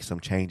going to make some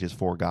changes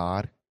for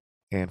God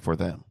and for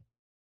them.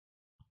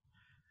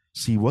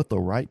 See what the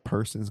right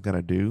person is going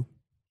to do.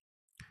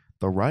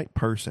 The right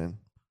person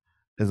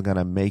is going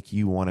to make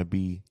you want to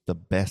be the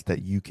best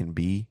that you can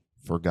be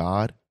for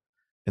God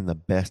and the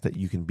best that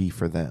you can be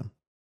for them.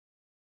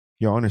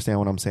 Y'all understand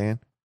what I'm saying?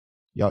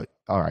 Y'all,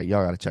 all right,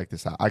 y'all got to check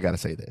this out. I got to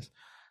say this.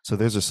 So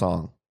there's a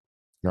song,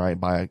 right,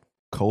 by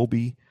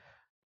Colby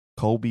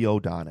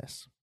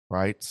O'Donis,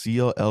 right?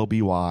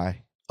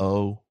 COLBYO,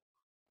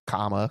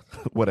 comma,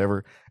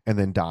 whatever, and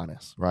then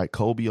Donis, right?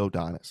 Colby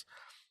O'Donis.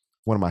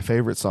 One of my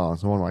favorite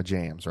songs, one of my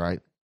jams, right?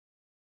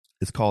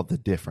 It's called The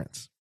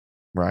Difference,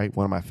 right?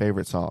 One of my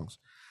favorite songs.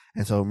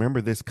 And so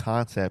remember this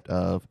concept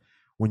of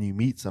when you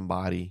meet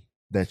somebody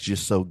that's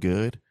just so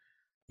good,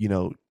 you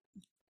know,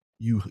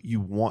 you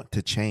want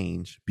to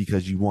change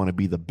because you want to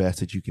be the best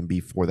that you can be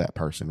for that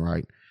person,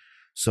 right?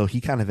 So he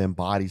kind of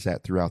embodies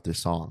that throughout this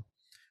song.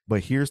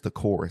 But here's the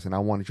chorus, and I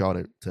wanted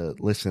y'all to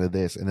listen to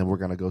this, and then we're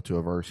going to go to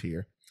a verse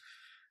here.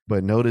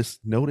 But notice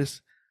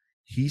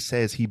he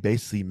says he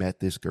basically met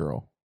this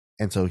girl.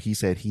 And so he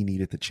said he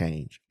needed to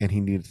change and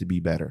he needed to be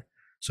better.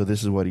 So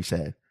this is what he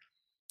said.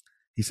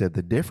 He said,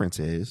 the difference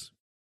is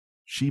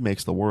she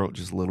makes the world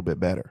just a little bit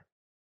better.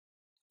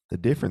 The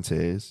difference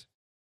is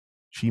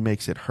she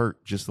makes it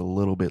hurt just a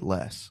little bit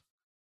less.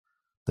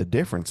 The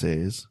difference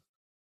is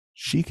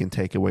she can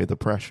take away the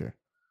pressure.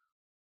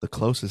 The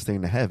closest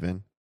thing to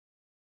heaven,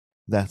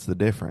 that's the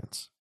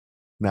difference.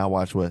 Now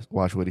watch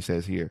what he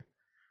says here.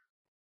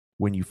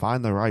 When you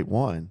find the right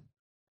one,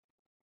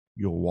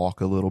 you'll walk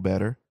a little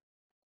better.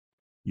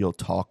 You'll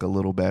talk a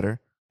little better.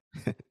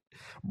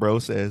 Bro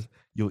says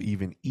You'll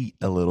even eat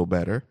a little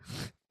better.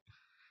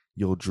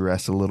 You'll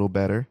dress a little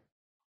better.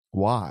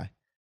 Why?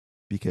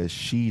 Because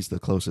she's the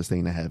closest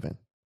thing to heaven.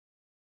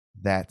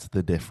 That's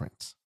the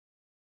difference.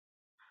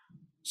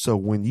 So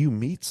when you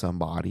meet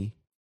somebody,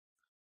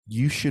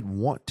 you should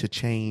want to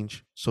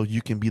change so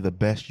you can be the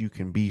best you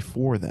can be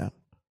for them.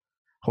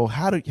 Well,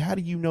 how do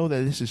you know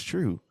that this is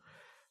true?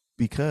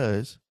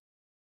 Because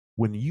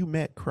when you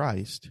met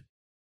Christ,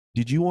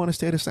 did you want to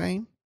stay the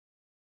same?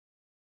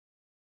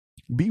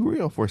 Be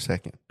real for a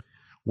second.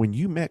 When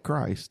you met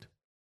Christ,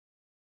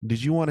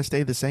 did you want to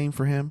stay the same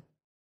for him?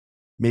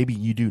 Maybe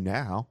you do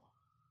now,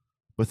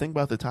 but think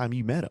about the time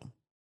you met him.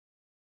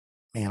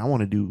 Man, I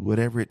want to do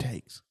whatever it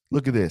takes.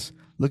 Look at this.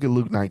 Look at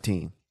Luke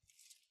 19.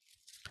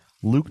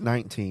 Luke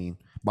 19.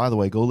 By the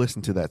way, go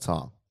listen to that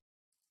song.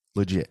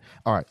 Legit.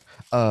 All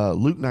right.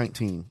 Luke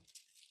 19.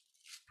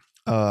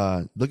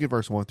 Look at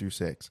verse 1 through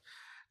 6.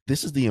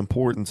 This is the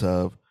importance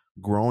of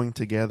growing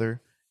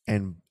together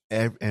and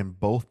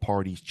both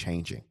parties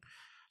changing.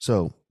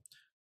 So,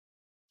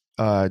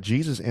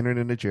 Jesus entered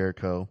into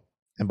Jericho,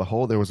 and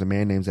behold, there was a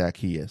man named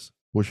Zacchaeus,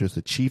 which was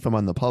the chief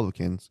among the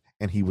publicans,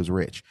 and he was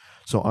rich.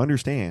 So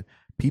understand,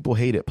 people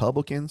hated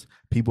publicans,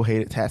 people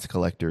hated tax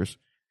collectors,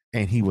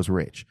 and he was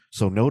rich.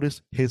 So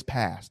notice his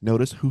past.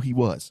 Notice who he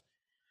was.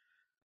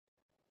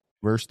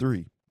 Verse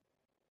 3.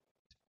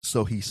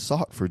 So he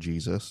sought for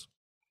Jesus,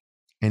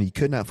 and he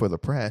could not for the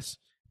press,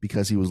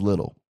 because he was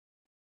little.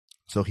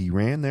 So he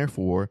ran,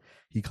 therefore,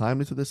 he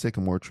climbed into the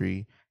sycamore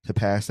tree to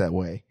pass that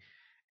way.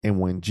 And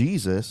when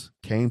Jesus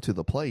came to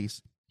the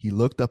place, he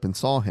looked up and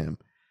saw him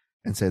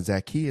and said,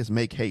 Zacchaeus,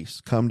 make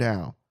haste, come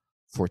down,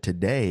 for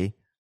today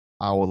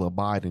I will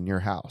abide in your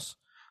house.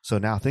 So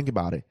now think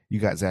about it. You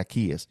got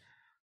Zacchaeus,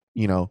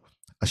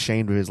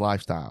 ashamed of his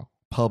lifestyle,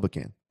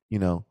 publican,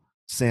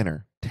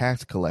 sinner,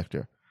 tax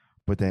collector.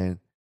 But then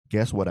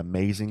guess what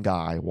amazing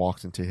guy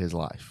walks into his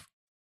life?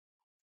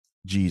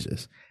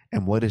 Jesus.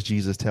 And what does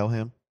Jesus tell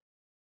him?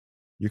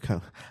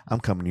 I'm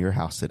coming to your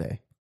house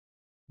today.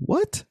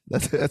 What?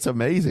 That's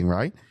amazing,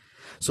 right?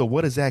 So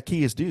what does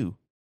Zacchaeus do?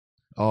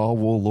 Oh,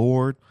 well,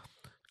 Lord,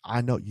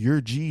 I know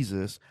you're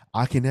Jesus.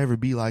 I can never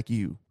be like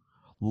you.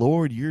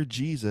 Lord, you're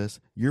Jesus.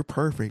 You're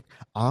perfect.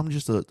 I'm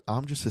just a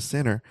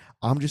sinner.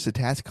 I'm just a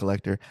tax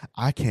collector.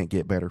 I can't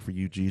get better for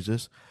you,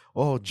 Jesus.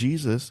 Oh,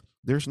 Jesus,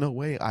 there's no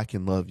way I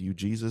can love you,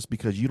 Jesus,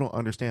 because you don't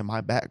understand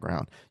my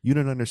background. You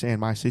don't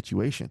understand my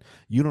situation.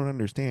 You don't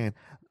understand.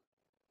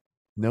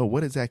 No,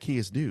 what does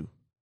Zacchaeus do?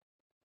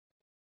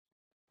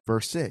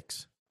 Verse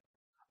 6.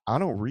 I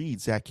don't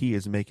read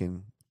Zacchaeus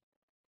making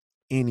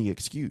any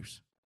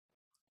excuse.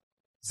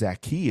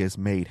 Zacchaeus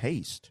made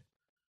haste.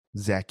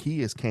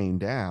 Zacchaeus came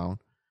down,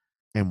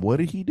 and what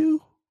did he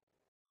do?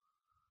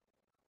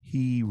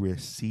 He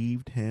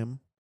received him.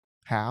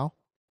 How?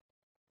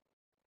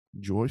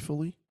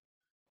 Joyfully.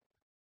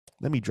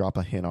 Let me drop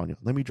a hint on you.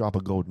 Let me drop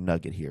a golden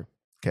nugget here.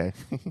 Okay.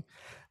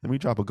 Let me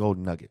drop a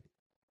golden nugget.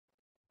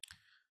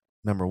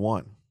 Number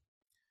one,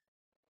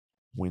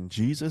 when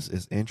Jesus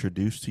is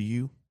introduced to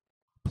you,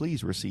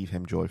 please receive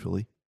him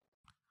joyfully.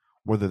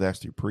 Whether that's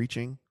through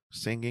preaching,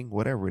 singing,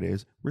 whatever it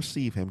is,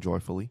 receive him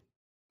joyfully.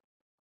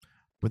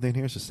 But then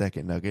here's the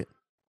second nugget.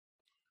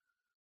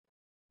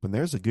 When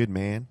there's a good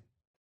man,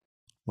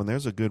 when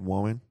there's a good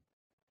woman,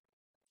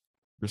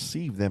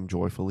 receive them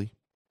joyfully.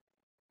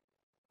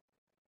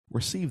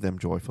 Receive them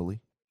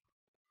joyfully.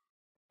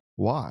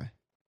 Why?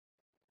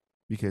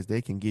 Because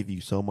they can give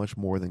you so much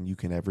more than you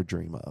can ever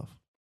dream of.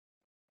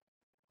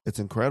 It's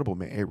incredible,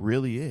 man. It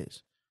really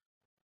is.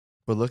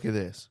 But look at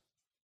this.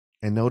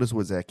 And notice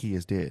what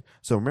Zacchaeus did.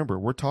 So remember,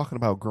 we're talking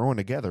about growing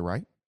together,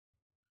 right?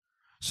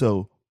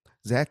 So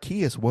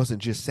Zacchaeus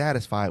wasn't just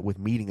satisfied with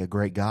meeting a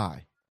great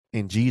guy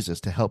in Jesus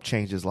to help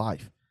change his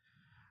life.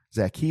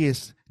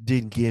 Zacchaeus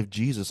didn't give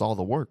Jesus all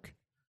the work.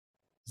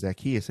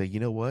 Zacchaeus said, you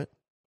know what?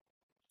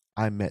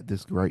 I met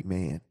this great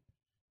man.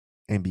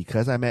 And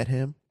because I met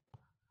him,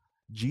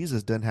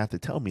 Jesus doesn't have to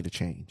tell me to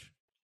change.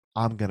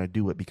 I'm going to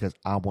do it because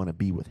I want to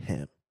be with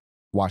him.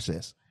 Watch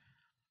this.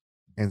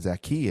 And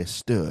Zacchaeus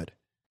stood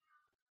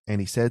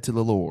and he said to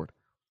the Lord,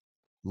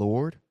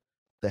 Lord,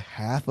 the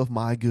half of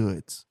my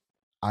goods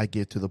I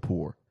give to the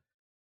poor.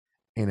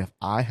 And if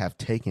I have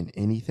taken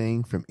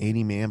anything from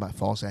any man by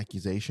false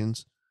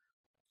accusations,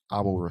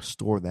 I will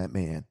restore that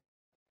man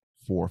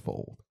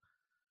fourfold.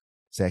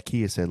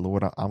 Zacchaeus said,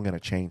 Lord, I'm going to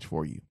change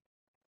for you.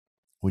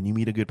 When you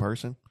meet a good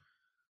person,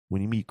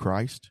 when you meet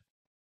Christ,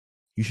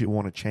 you should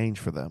want to change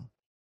for them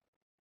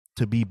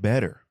to be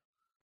better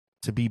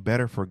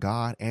for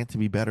God and to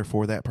be better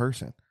for that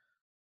person.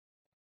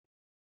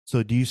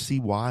 So do you see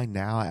why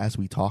now, as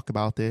we talk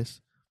about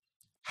this,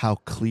 how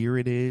clear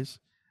it is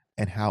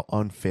and how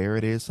unfair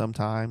it is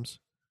sometimes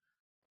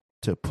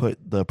to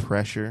put the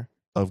pressure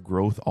of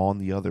growth on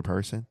the other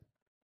person?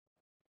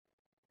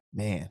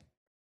 Man,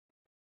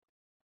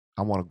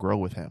 I want to grow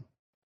with him.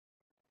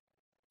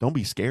 Don't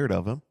be scared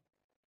of him.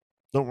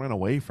 Don't run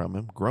away from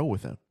him. Grow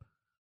with him.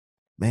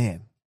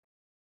 Man,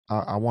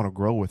 I want to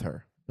grow with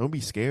her. Don't be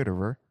scared of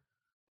her.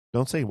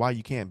 Don't say why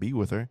you can't be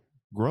with her.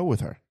 Grow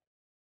with her.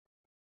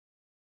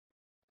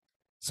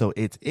 So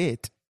it's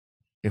it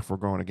if we're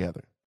growing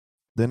together.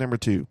 Then number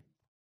two,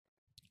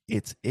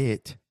 it's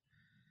it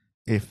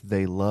if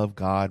they love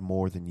God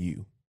more than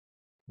you.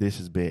 This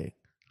is big.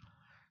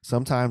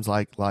 Sometimes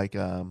like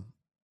the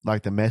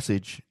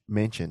message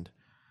mentioned,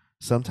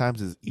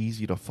 sometimes it's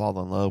easy to fall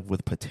in love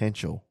with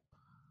potential.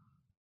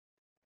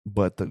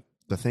 But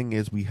the thing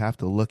is we have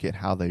to look at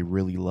how they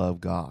really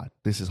love God.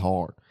 This is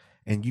hard.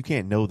 And you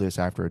can't know this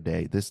after a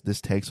day.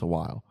 This takes a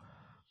while.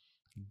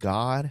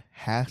 God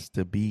has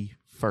to be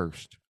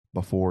first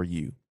before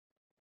you.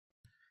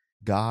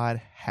 God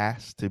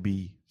has to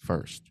be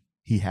first.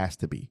 He has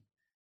to be.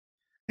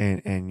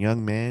 And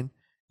young man,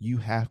 you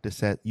have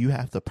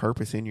the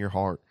purpose in your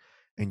heart,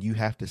 and you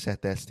have to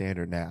set that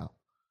standard now.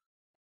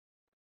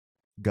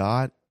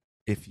 God,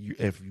 if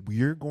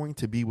you're going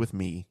to be with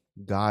me,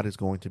 God is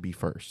going to be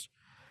first.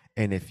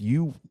 And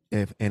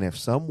if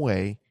some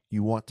way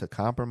you want to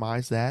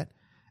compromise that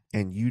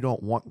and you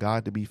don't want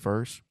God to be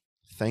first,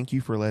 thank you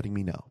for letting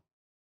me know.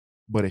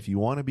 But if you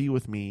want to be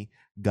with me,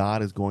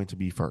 God is going to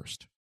be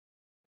first.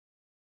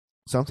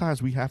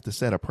 Sometimes we have to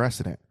set a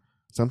precedent.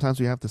 Sometimes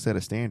we have to set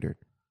a standard.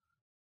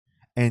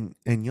 And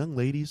young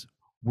ladies,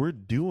 we're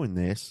doing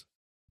this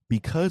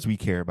because we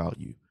care about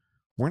you.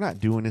 We're not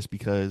doing this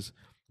because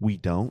we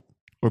don't,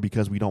 or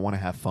because we don't want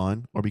to have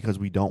fun, or because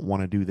we don't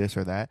want to do this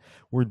or that.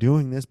 We're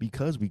doing this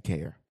because we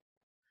care.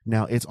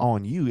 Now, it's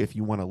on you if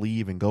you want to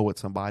leave and go with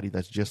somebody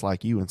that's just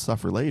like you and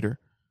suffer later.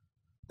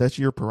 That's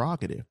your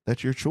prerogative.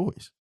 That's your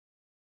choice.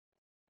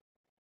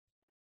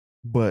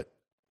 But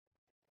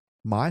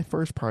my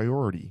first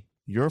priority,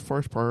 your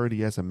first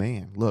priority as a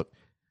man, look,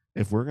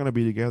 if we're going to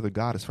be together,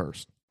 God is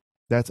first.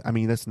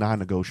 That's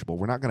non-negotiable.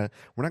 We're not going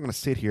to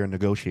sit here and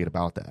negotiate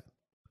about that.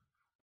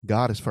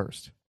 God is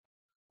first.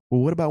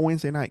 Well, what about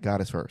Wednesday night? God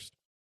is first.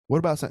 What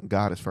about something?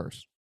 God is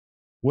first.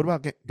 What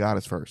about God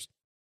is first?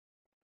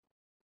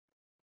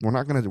 We're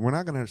not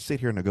going to sit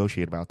here and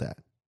negotiate about that.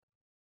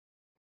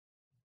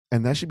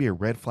 And that should be a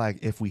red flag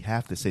if we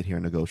have to sit here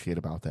and negotiate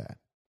about that.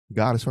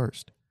 God is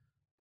first.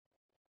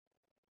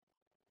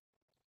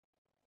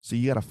 So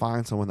you got to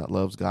find someone that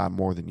loves God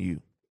more than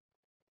you.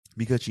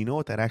 Because you know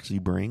what that actually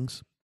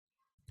brings?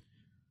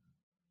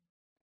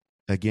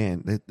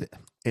 Again,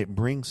 it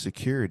brings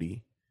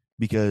security,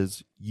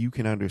 because you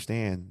can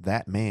understand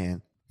that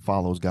man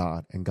follows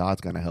God and God's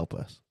going to help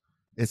us.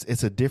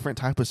 It's a different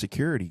type of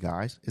security,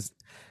 guys. It's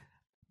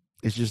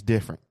just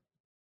different.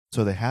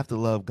 So they have to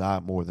love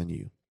God more than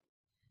you.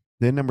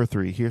 Then number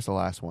three, here's the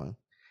last one.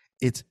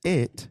 It's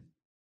it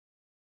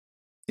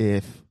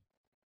if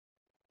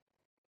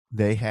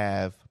they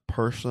have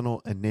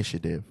personal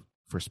initiative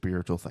for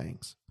spiritual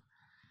things.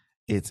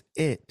 It's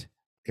it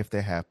if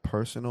they have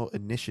personal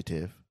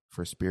initiative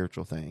for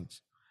spiritual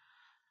things.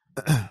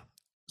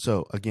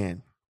 So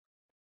again,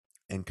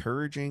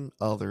 encouraging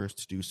others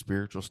to do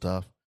spiritual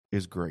stuff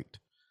is great.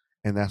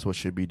 And that's what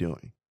should be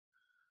doing.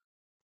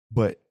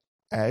 But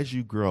as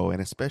you grow, and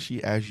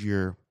especially as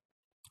you're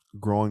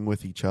growing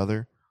with each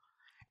other,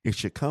 it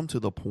should come to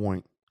the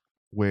point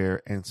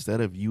where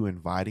instead of you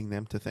inviting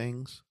them to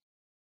things,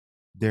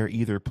 they're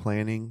either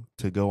planning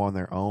to go on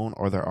their own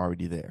or they're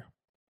already there.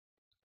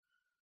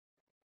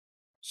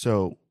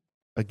 So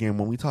again,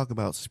 when we talk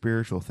about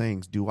spiritual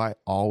things, do I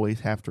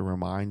always have to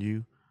remind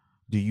you?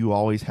 Do you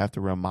always have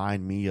to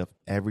remind me of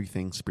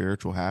everything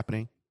spiritual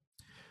happening?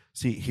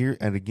 See, here,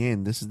 and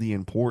again, this is the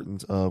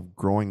importance of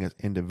growing as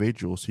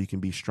individuals so you can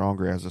be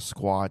stronger as a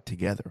squad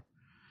together.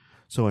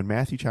 So in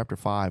Matthew chapter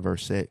 5,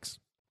 verse 6,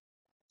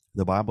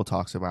 the Bible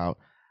talks about,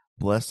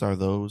 blessed are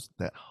those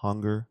that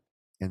hunger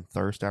and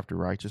thirst after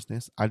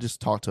righteousness. I just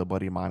talked to a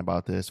buddy of mine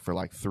about this for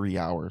like 3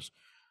 hours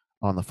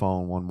on the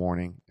phone one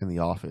morning in the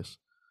office.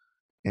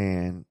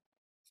 And,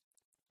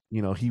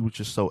 he was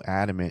just so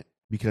adamant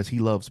because he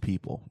loves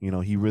people.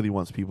 He really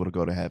wants people to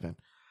go to heaven.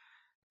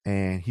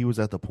 And he was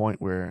at the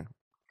point where,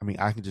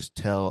 I can just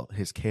tell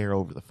his care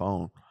over the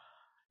phone.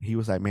 He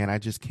was like, man, I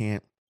just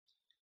can't.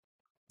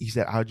 He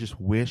said, I just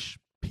wish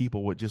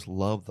people would just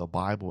love the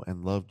Bible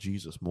and love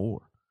Jesus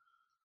more.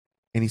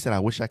 And he said, I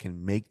wish I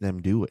can make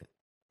them do it.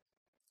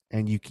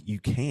 And you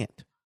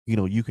can't.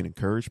 You can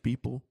encourage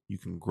people. You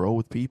can grow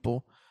with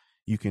people.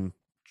 You can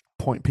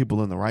point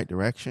people in the right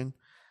direction.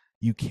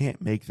 You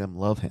can't make them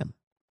love him.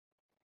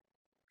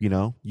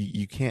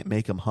 You can't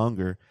make them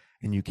hunger,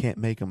 and you can't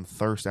make them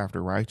thirst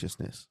after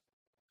righteousness.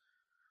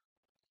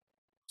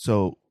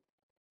 So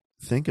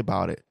think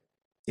about it.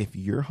 If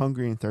you're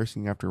hungry and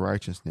thirsting after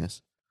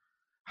righteousness,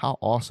 how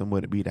awesome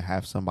would it be to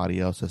have somebody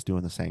else that's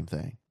doing the same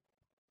thing?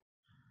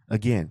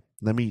 Again,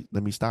 let me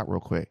stop real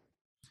quick,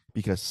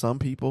 because some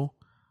people,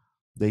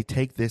 they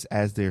take this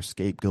as their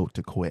scapegoat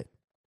to quit.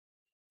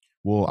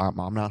 Well,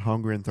 I'm not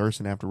hungry and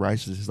thirsting after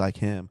righteousness like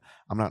him.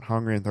 I'm not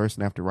hungry and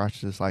thirsting after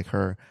righteousness like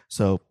her.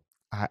 So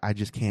I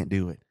just can't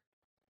do it.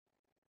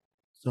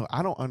 So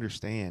I don't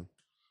understand.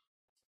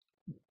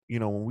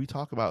 When we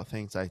talk about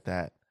things like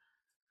that,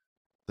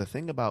 the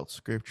thing about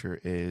scripture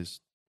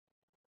is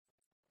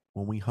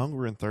when we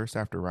hunger and thirst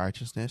after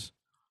righteousness,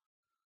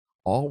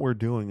 all we're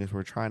doing is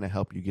we're trying to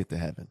help you get to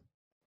heaven.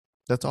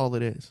 That's all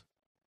it is.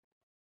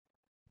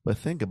 But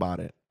think about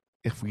it.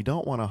 If we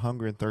don't want to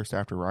hunger and thirst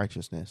after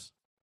righteousness,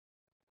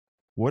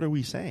 what are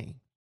we saying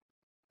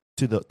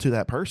to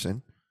that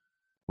person,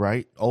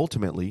 right?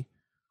 Ultimately,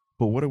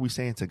 but what are we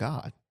saying to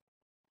God?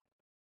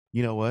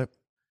 You know what?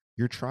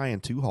 You're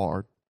trying too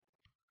hard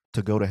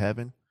to go to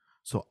heaven,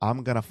 so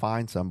I'm going to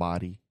find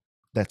somebody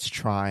that's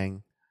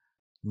trying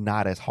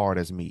not as hard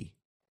as me.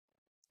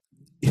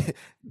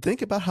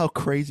 Think about how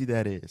crazy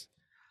that is.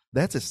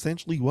 That's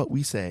essentially what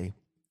we say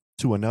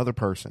to another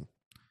person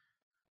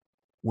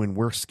when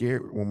we're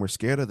scared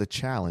of the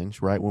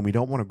challenge, right? When we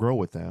don't want to grow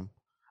with them.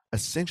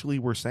 Essentially,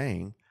 we're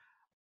saying,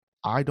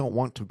 I don't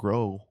want to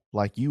grow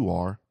like you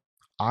are.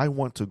 I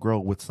want to grow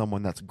with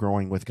someone that's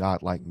growing with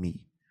God like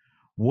me.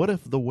 What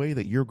if the way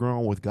that you're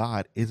growing with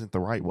God isn't the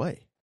right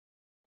way?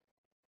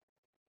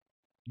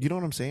 You know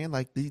what I'm saying?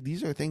 Like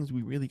these are things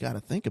we really got to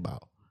think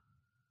about.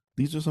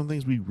 These are some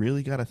things we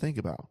really got to think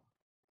about.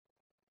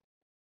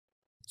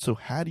 So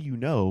how do you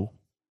know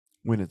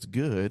when it's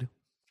good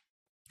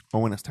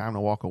or when it's time to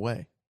walk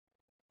away?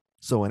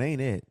 So it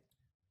ain't it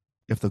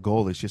if the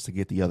goal is just to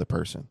get the other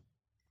person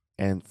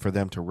and for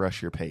them to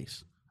rush your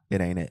pace.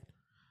 It ain't it.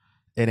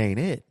 It ain't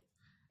it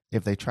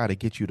if they try to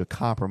get you to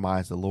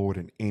compromise the Lord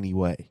in any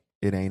way.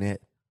 It ain't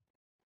it.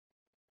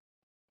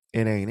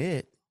 It ain't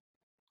it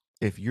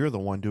if you're the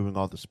one doing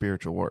all the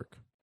spiritual work.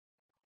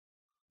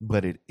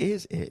 But it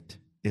is it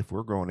if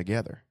we're growing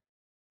together.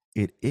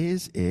 It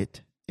is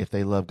it if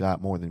they love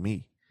God more than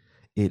me.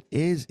 It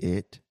is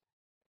it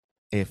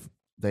if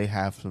they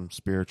have some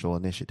spiritual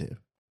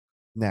initiative.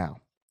 Now,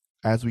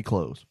 as we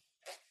close,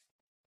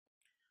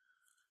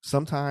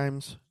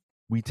 sometimes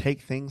we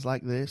take things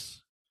like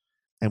this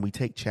and we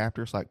take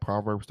chapters like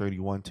Proverbs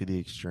 31 to the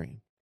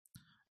extreme.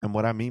 And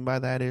what I mean by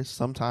that is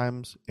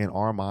sometimes in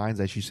our minds,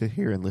 as you sit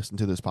here and listen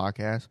to this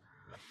podcast,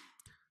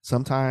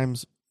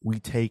 sometimes we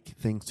take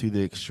things to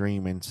the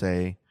extreme and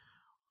say,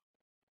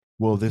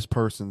 well, this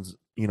person's,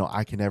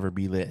 I can never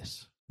be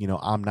this.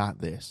 I'm not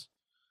this.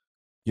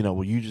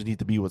 Well, you just need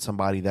to be with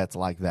somebody that's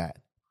like that.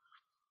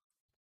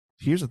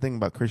 Here's the thing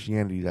about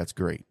Christianity that's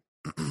great.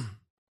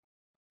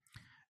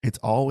 It's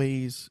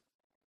always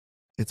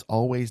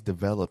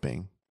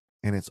developing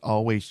and it's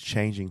always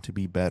changing to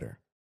be better.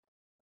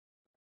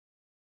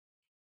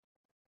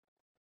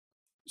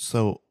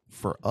 So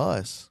for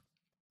us,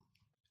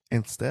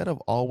 instead of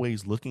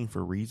always looking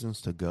for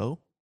reasons to go,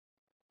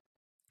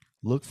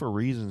 look for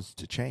reasons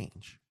to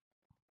change.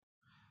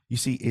 You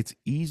see, it's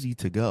easy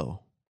to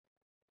go,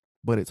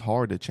 but it's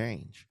hard to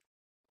change.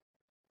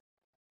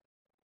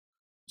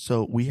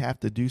 So we have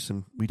to do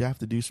some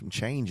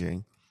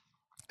changing,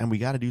 and we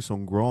got to do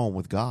some growing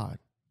with God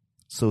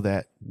so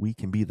that we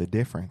can be the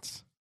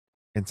difference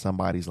in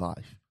somebody's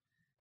life.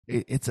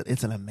 It's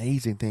an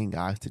amazing thing,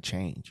 guys, to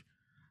change,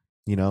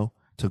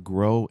 to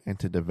grow and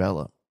to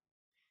develop.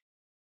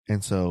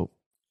 And so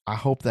I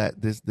hope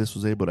that this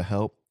was able to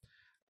help.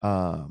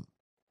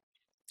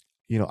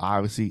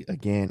 Obviously,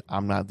 again,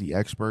 I'm not the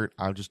expert.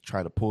 I'll just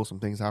try to pull some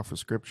things out for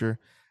scripture,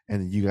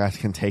 and then you guys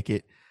can take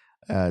it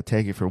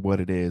for what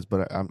it is.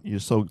 But I'm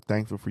just so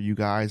thankful for you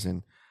guys,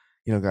 and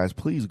guys,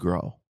 please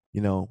grow.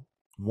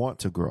 Want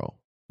to grow.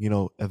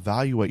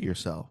 Evaluate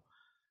yourself.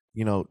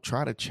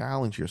 Try to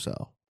challenge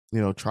yourself.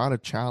 Try to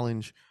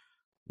challenge.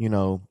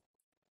 Who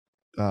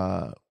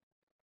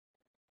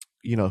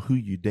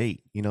you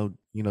date.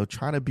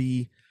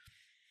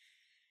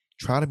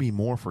 Try to be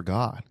more for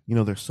God.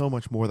 There's so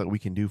much more that we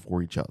can do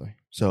for each other.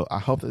 So I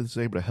hope that this is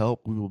able to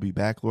help. We will be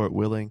back, Lord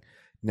willing,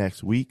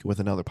 next week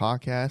with another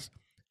podcast,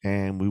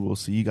 and we will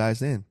see you guys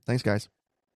then. Thanks, guys.